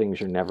things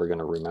you're never going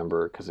to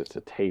remember because it's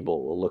a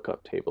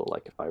lookup table.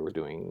 Like if I were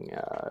doing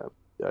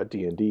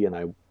D&D and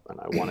I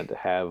wanted to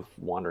have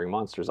wandering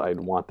monsters, I'd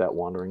want that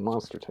wandering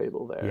monster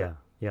table there.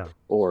 Yeah.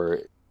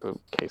 Or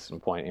case in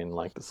point, in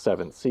like the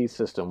 7th Sea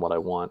system, what I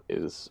want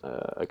is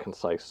a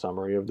concise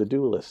summary of the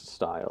duelist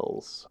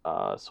styles,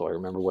 so I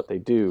remember what they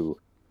do.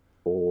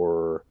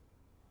 Or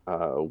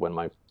when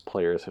my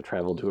players have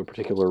traveled to a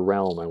particular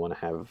realm, I want to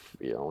have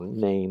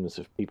names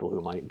of people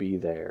who might be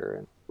there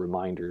and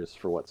reminders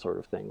for what sort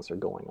of things are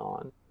going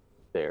on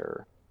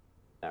there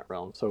in that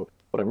realm. So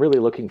what I'm really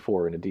looking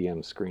for in a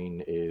DM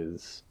screen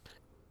is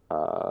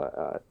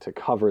to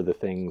cover the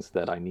things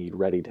that I need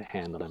ready to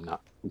hand that I'm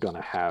not going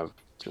to have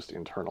just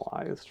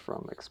internalized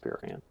from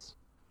experience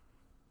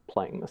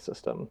playing the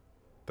system.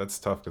 That's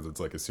tough because it's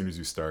like as soon as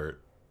you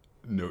start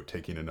note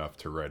taking enough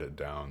to write it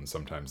down,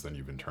 sometimes then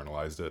you've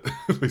internalized it.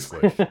 At least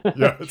like,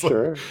 yeah, it's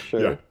sure, like, sure.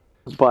 yeah.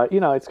 But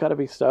it's got to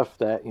be stuff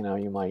that you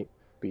might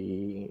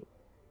be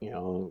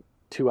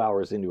 2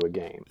 hours into a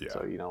game, Yeah.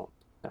 so you don't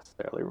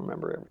necessarily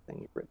remember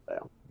everything you've written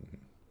down.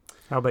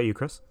 How about you,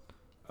 Chris?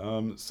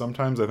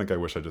 Sometimes I think I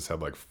wish I just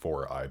had like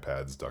 4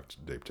 iPads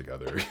duct taped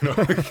together.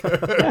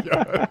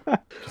 Yeah.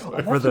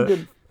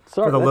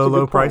 For the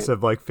low price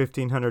of like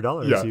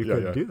 $1,500, Yeah, you yeah,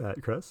 could yeah. do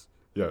that, Chris.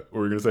 Yeah, what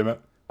were you gonna say, Matt?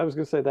 I was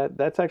going to say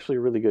that's actually a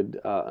really good,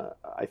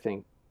 I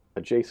think,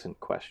 adjacent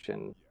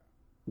question.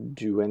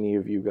 Do any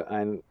of you guys,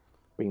 and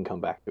we can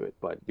come back to it,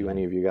 but do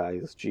any of you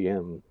guys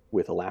GM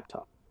with a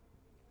laptop?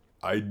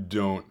 I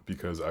don't,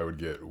 because I would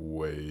get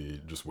way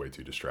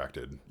too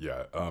distracted.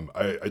 Yeah.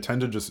 I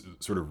tend to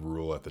just sort of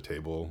rule at the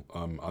table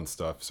on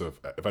stuff. So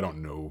if I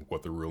don't know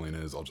what the ruling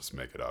is, I'll just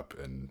make it up,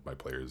 and my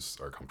players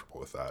are comfortable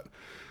with that.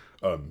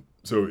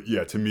 So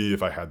yeah, to me,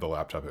 if I had the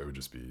laptop, I would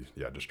just be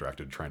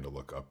distracted trying to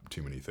look up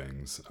too many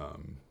things.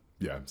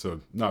 Yeah, so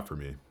not for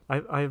me.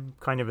 I'm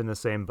kind of in the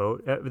same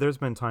boat. There's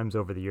been times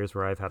over the years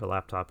where I've had a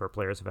laptop or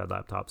players have had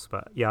laptops,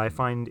 but yeah, I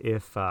find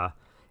if I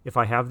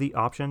have the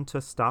option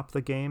to stop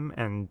the game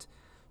and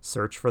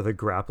search for the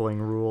grappling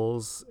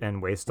rules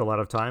and waste a lot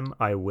of time,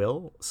 I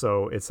will.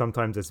 So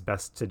sometimes it's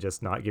best to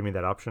just not give me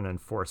that option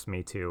and force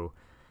me to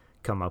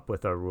come up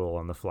with a rule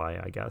on the fly,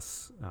 I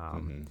guess.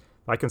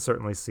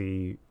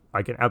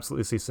 I can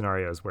absolutely see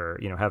scenarios where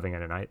having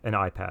an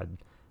iPad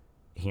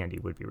handy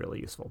would be really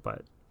useful,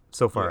 but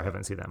so far I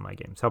haven't seen that in my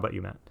games. How about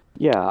you, Matt?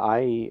 Yeah,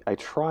 I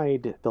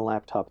tried the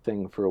laptop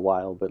thing for a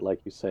while, but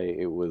like you say,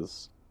 it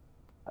was,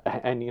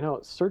 and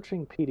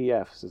searching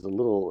PDFs is a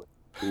little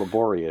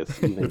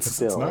laborious even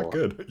still. It's not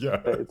good. Yeah,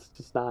 it's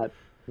just not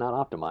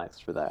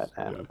optimized for that,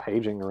 and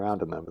paging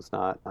around in them is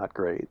not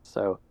great.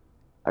 So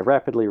I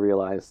rapidly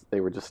realized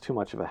they were just too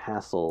much of a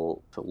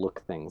hassle to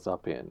look things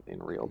up in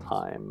real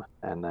time,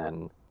 and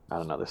then I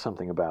don't know, there's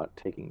something about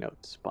taking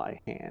notes by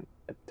hand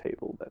at the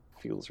table that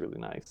feels really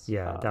nice.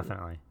 Yeah,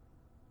 definitely.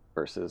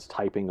 Versus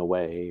typing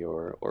away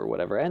or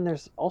whatever. And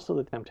there's also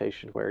the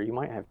temptation where you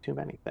might have too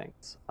many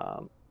things.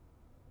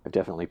 I've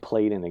definitely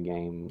played in a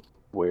game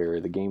where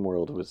the game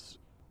world was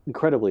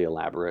incredibly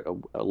elaborate,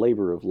 a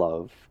labor of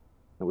love.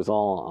 It was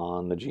all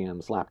on the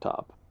GM's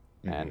laptop,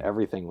 and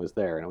everything was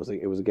there. And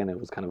it was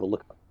kind of a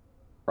lookup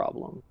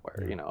problem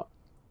where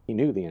he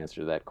knew the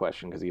answer to that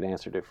question because he'd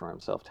answered it for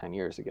himself 10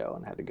 years ago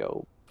and had to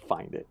go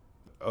find it.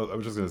 I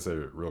was just going to say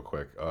real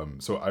quick.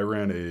 So I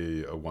ran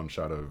a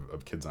one-shot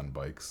of Kids on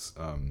Bikes,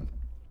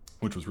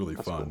 which was really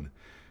fun. Cool.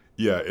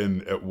 Yeah,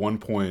 and at one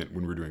point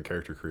when we were doing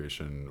character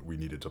creation, we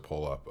needed to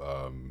pull up,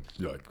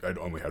 I'd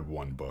only had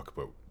one book,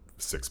 but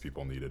 6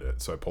 people needed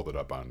it. So I pulled it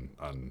up on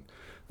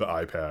the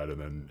iPad and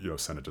then,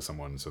 sent it to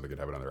someone so they could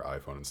have it on their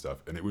iPhone and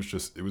stuff. And it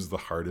was the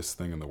hardest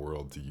thing in the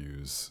world to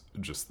use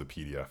just the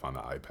PDF on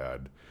the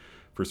iPad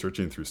for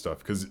searching through stuff,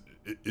 because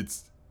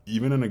it's,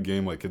 even in a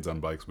game like Kids on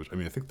Bikes, which,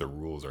 I think the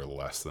rules are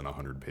less than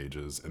 100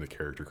 pages, and the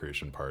character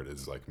creation part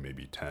is like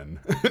maybe 10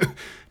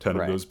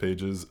 of those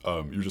pages.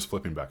 You're just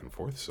flipping back and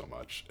forth so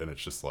much, and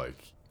it's just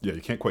like,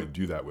 you can't quite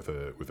do that with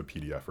a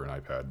PDF or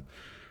an iPad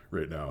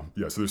right now.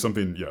 Yeah, so there's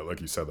something, like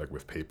you said, like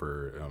with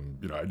paper,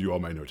 I do all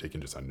my note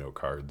taking just on note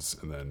cards,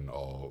 and then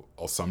I'll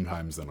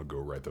sometimes then I'll go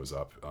write those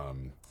up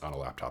on a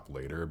laptop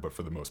later, but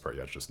for the most part,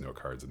 it's just note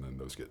cards, and then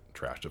those get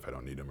trashed if I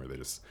don't need them, or they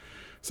just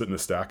sit in a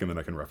stack, and then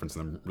I can reference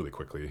them really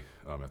quickly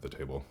at the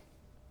table.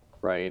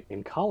 Right.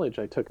 In college,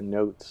 I took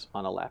notes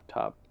on a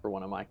laptop for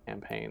one of my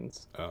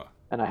campaigns,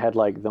 and I had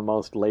like the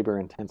most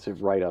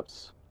labor-intensive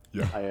write-ups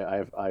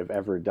I've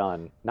ever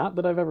done. Not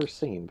that I've ever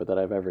seen, but that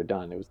I've ever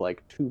done. It was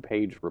like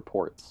 2-page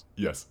reports.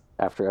 Yes.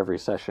 After every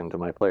session to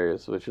my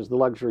players, which is the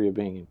luxury of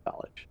being in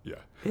college. Yeah.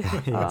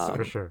 Yes,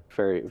 for sure.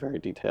 Very, very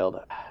detailed.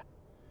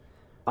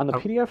 On the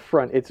PDF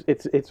front,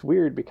 it's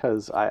weird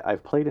because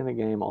I've played in a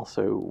game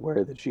also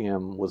where the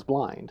GM was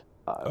blind.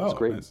 It was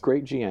great, nice.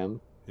 Great GM.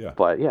 Yeah.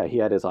 But yeah, he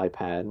had his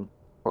iPad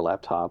or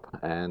laptop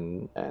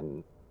and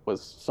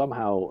was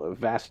somehow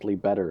vastly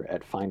better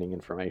at finding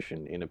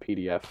information in a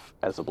PDF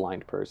as a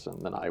blind person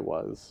than I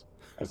was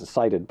as a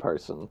sighted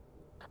person.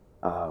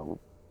 So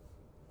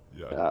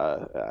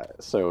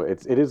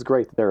it is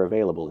great that they're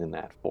available in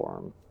that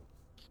form.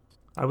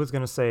 I was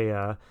going to say,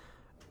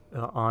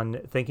 on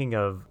thinking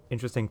of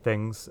interesting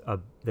things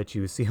that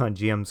you see on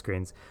GM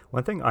screens,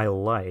 one thing I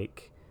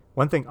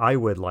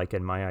would like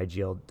in my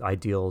ideal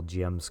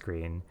GM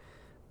screen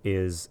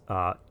is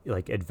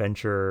like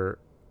adventure,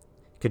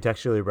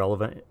 contextually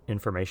relevant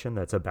information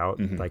that's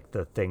about like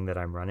the thing that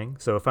I'm running.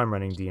 So if I'm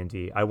running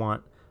D&D, I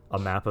want a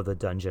map of the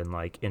dungeon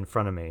like in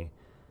front of me,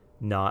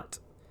 not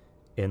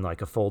in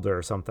like a folder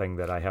or something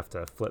that I have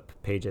to flip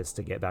pages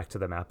to get back to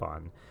the map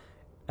on.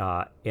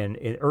 And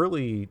in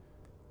early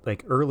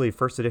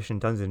first edition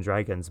Dungeons and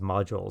Dragons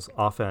modules,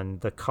 often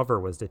the cover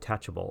was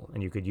detachable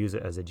and you could use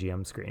it as a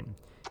GM screen,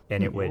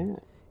 and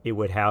it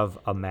would have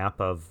a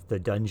map of the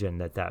dungeon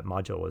that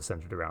module was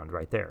centered around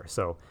right there.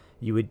 So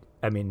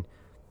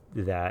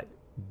that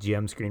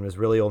GM screen was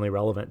really only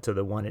relevant to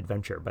the one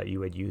adventure, but you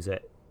would use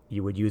it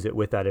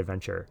with that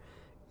adventure.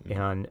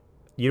 And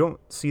you don't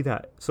see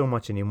that so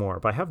much anymore.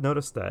 But I have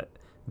noticed that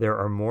there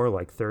are more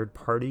like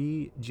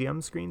third-party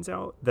GM screens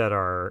out that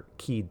are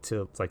keyed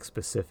to like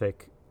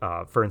specific,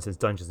 for instance,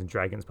 Dungeons and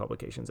Dragons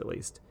publications at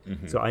least.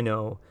 Mm-hmm. So I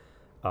know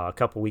a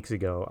couple weeks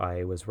ago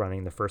I was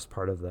running the first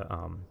part of the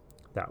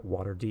that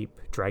Waterdeep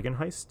Dragon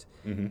Heist,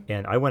 Mm-hmm.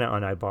 and I went out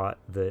and I bought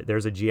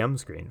there's a GM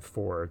screen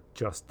for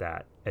just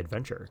that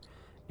adventure,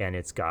 and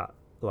it's got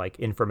like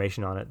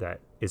information on it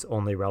that is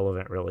only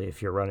relevant really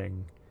if you're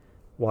running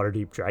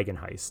Waterdeep Dragon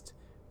Heist.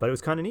 But it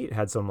was kind of neat. It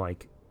had some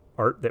like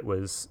art that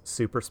was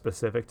super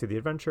specific to the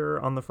adventure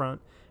on the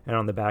front, and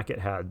on the back it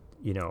had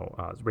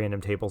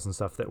random tables and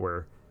stuff that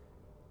were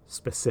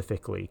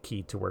specifically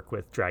keyed to work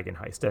with Dragon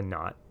Heist and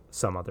not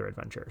some other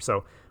adventure. So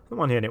on the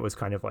one hand, it was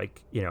kind of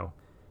like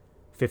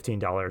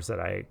 $15 that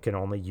I can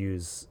only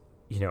use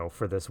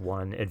for this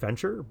one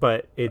adventure,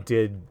 but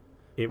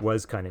it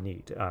was kind of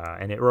neat,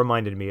 and it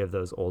reminded me of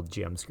those old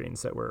GM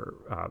screens that were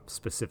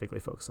specifically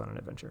focused on an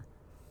adventure.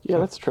 Yeah,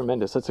 that's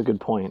tremendous. That's a good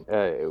point.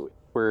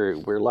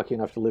 We're lucky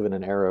enough to live in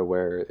an era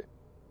where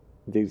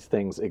these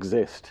things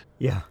exist.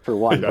 Yeah, for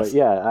one. Yes. But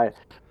yeah,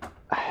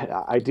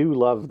 I do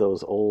love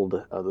those old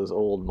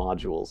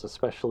modules,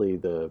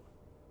 especially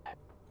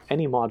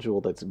any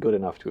module that's good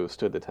enough to have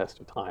stood the test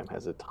of time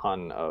has a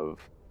ton of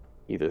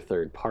either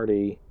third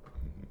party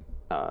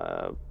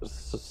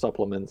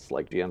supplements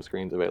like GM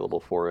screens available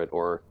for it,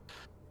 or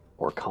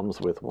comes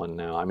with one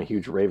now. I'm a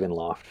huge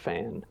Ravenloft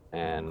fan,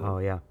 and oh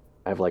yeah,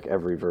 I have like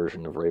every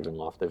version of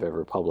Ravenloft they've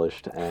ever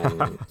published, and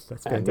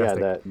that's and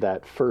fantastic. yeah,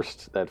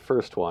 that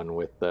first one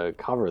with the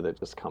cover that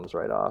just comes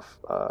right off,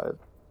 to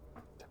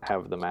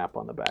have the map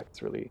on the back,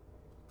 it's really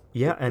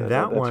and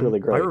that's one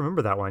really great. I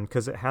remember that one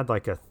because it had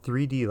like a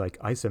 3D like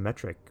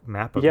isometric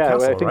map of yeah, the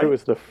castle, I think right? it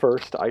was the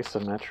first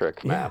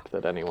isometric Yeah. map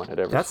that anyone had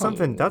ever That's seen.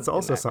 something. That's in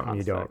also that something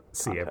you don't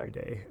context. see every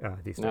day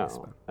these days.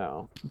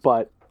 No.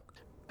 But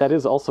that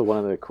is also one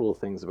of the cool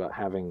things about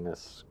having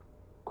this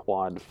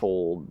quad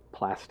fold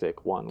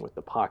plastic one with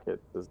the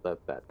pocket, is that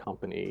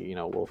company,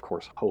 will of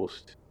course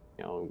host,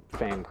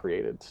 fan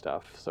created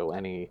stuff. So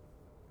any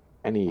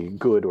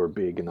good or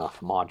big enough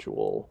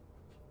module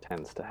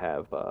tends to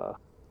have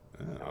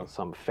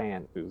some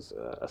fan who's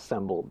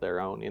assembled their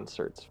own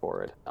inserts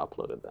for it,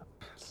 uploaded them.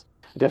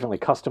 Definitely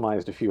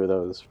customized a few of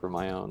those for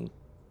my own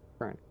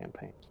current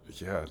campaign.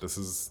 Yeah,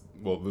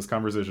 this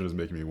conversation is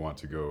making me want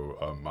to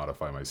go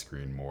modify my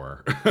screen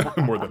more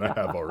than I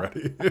have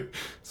already.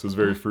 This was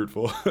very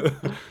fruitful.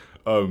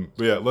 But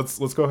yeah, let's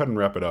go ahead and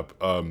wrap it up.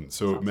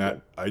 So Sounds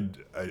Matt, I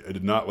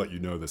did not let you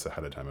know this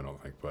ahead of time, I don't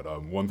think, but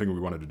one thing we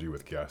wanted to do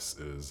with guests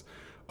is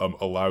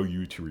allow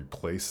you to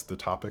replace the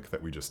topic that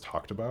we just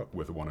talked about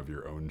with one of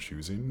your own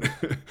choosing.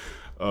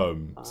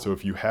 So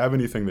if you have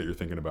anything that you're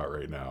thinking about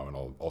right now, and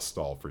I'll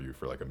stall for you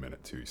for like a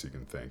minute too, so you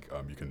can think.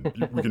 We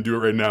can do it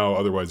right now.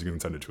 Otherwise, you can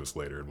send it to us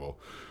later, and we'll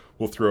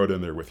throw it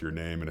in there with your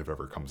name. And if it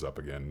ever comes up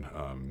again,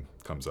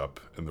 comes up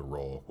in the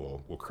roll,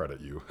 we'll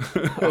credit you.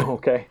 Oh,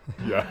 okay.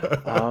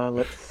 Yeah.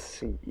 Let's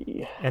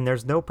see. And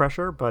there's no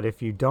pressure, but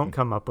if you don't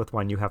come up with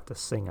one, you have to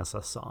sing us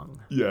a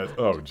song. Yeah.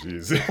 Oh,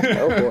 geez.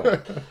 Oh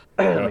boy.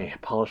 Let me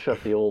polish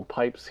up the old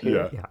pipes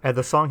here. Yeah, and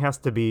the song has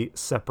to be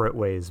 "Separate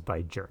Ways"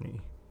 by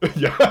Journey.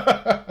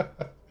 Yeah.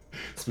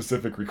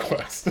 Specific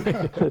request.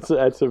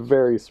 That's a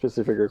very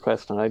specific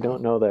request, and I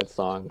don't know that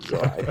song,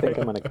 so I think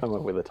I'm going to come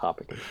up with a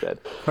topic instead.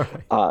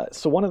 Right.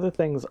 So one of the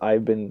things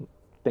I've been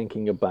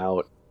thinking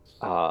about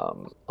a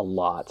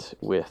lot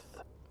with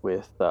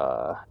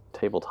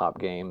tabletop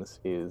games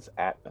is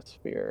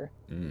atmosphere,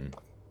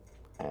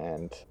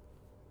 and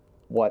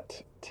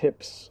what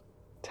tips,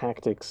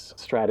 tactics,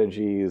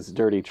 strategies,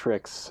 dirty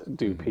tricks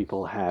do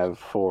people have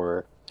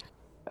for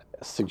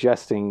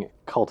suggesting,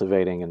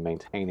 cultivating, and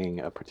maintaining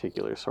a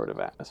particular sort of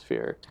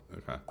atmosphere.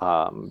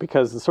 Okay.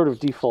 Because the sort of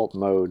default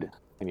mode,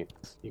 and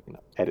you can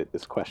edit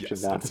this question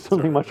down to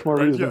something much more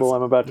right, reasonable. yes,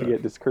 I'm about to yeah.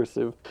 get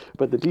discursive.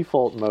 But the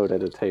default mode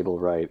at a table,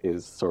 right,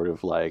 is sort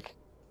of like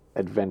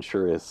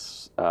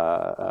adventurous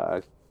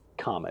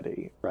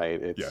comedy, right?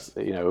 It's Yes.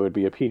 It would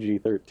be a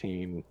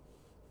PG-13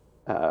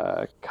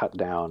 cut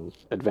down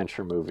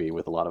adventure movie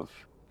with a lot of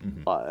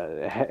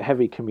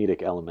heavy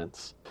comedic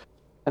elements,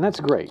 and that's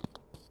great.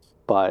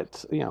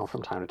 But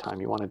from time to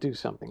time, you want to do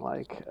something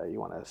like you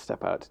want to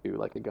step out to do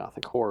like a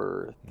gothic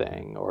horror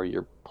thing, or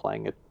you're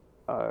playing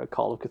a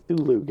Call of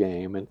Cthulhu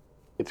game, and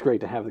it's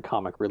great to have the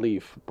comic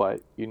relief, but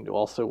you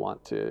also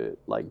want to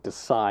like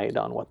decide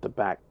on what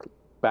the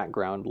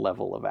background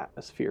level of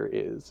atmosphere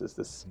is. Is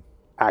this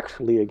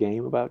actually a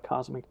game about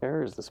cosmic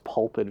terror? Is this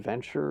pulp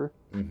adventure?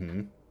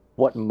 Mm-hmm.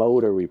 What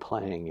mode are we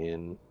playing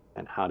in,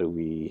 and how do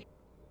we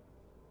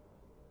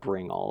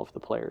bring all of the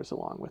players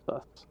along with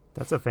us?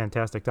 That's a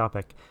fantastic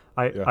topic.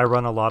 I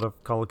run a lot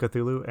of Call of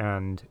Cthulhu,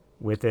 and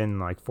within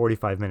like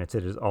 45 minutes,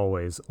 it is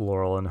always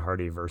Laurel and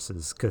Hardy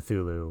versus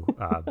Cthulhu,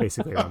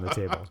 basically on the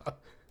table.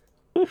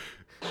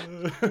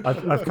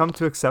 I've come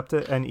to accept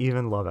it and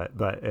even love it,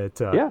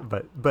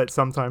 but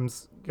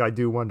sometimes I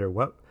do wonder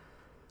what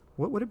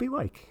would it be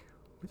like?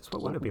 Just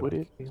what would it be like?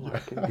 It be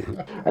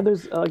like? And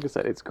there's, like I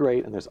said, it's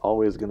great, and there's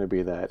always going to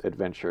be that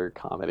adventure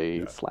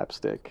comedy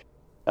slapstick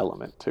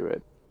element to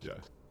it. Yeah.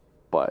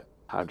 But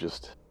I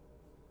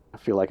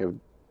feel like I've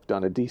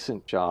done a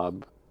decent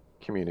job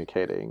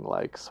communicating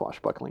like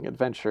swashbuckling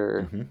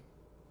adventure. Mm-hmm.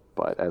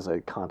 But as I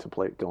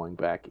contemplate going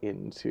back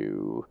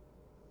into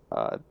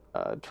a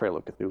Trail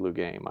of Cthulhu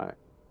game,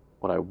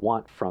 what I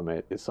want from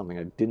it is something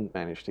I didn't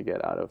manage to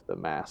get out of the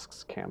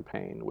Masks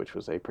campaign, which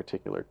was a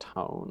particular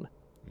tone.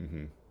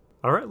 Mm-hmm.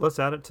 All right, let's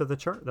add it to the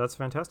chart. That's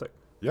fantastic.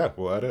 Yeah,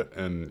 we'll add it,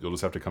 and you'll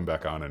just have to come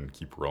back on and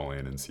keep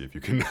rolling and see if you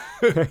can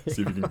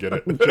get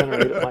it.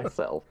 Generate it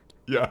myself.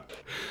 Yeah.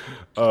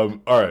 All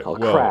right. I'll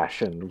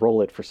crash and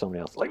roll it for somebody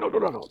else. Like,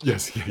 no.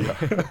 Yes, yeah.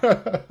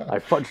 I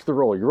fudged the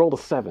roll. You rolled a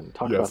 7.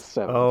 Talk about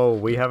 7. Oh,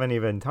 we haven't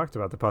even talked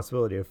about the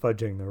possibility of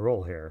fudging the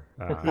roll here.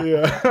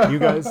 Yeah. You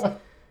guys,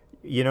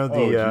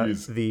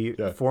 the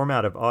Yeah.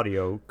 format of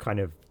audio kind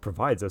of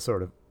provides a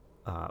sort of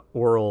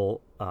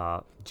oral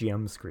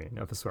GM screen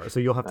of a sort. So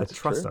you'll have to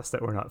trust us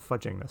that we're not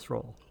fudging this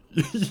roll.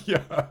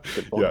 Yeah.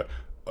 Yeah.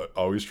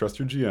 Always trust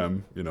your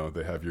GM.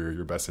 They have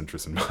your best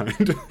interest in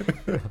mind.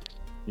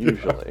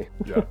 Usually.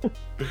 Yeah.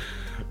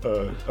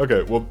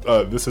 Okay, well,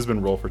 this has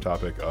been Roll for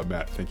Topic.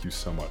 Matt, thank you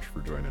so much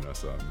for joining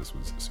us. This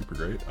was super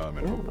great.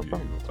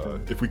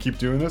 And if we keep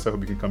doing this, I hope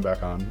we can come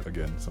back on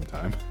again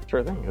sometime.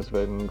 Sure thing. It's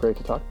been great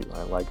to talk to you.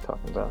 I like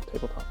talking about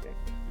tabletop games.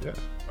 Yeah.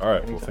 All right.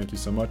 Anytime. Well, thank you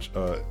so much.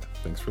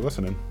 Thanks for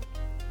listening.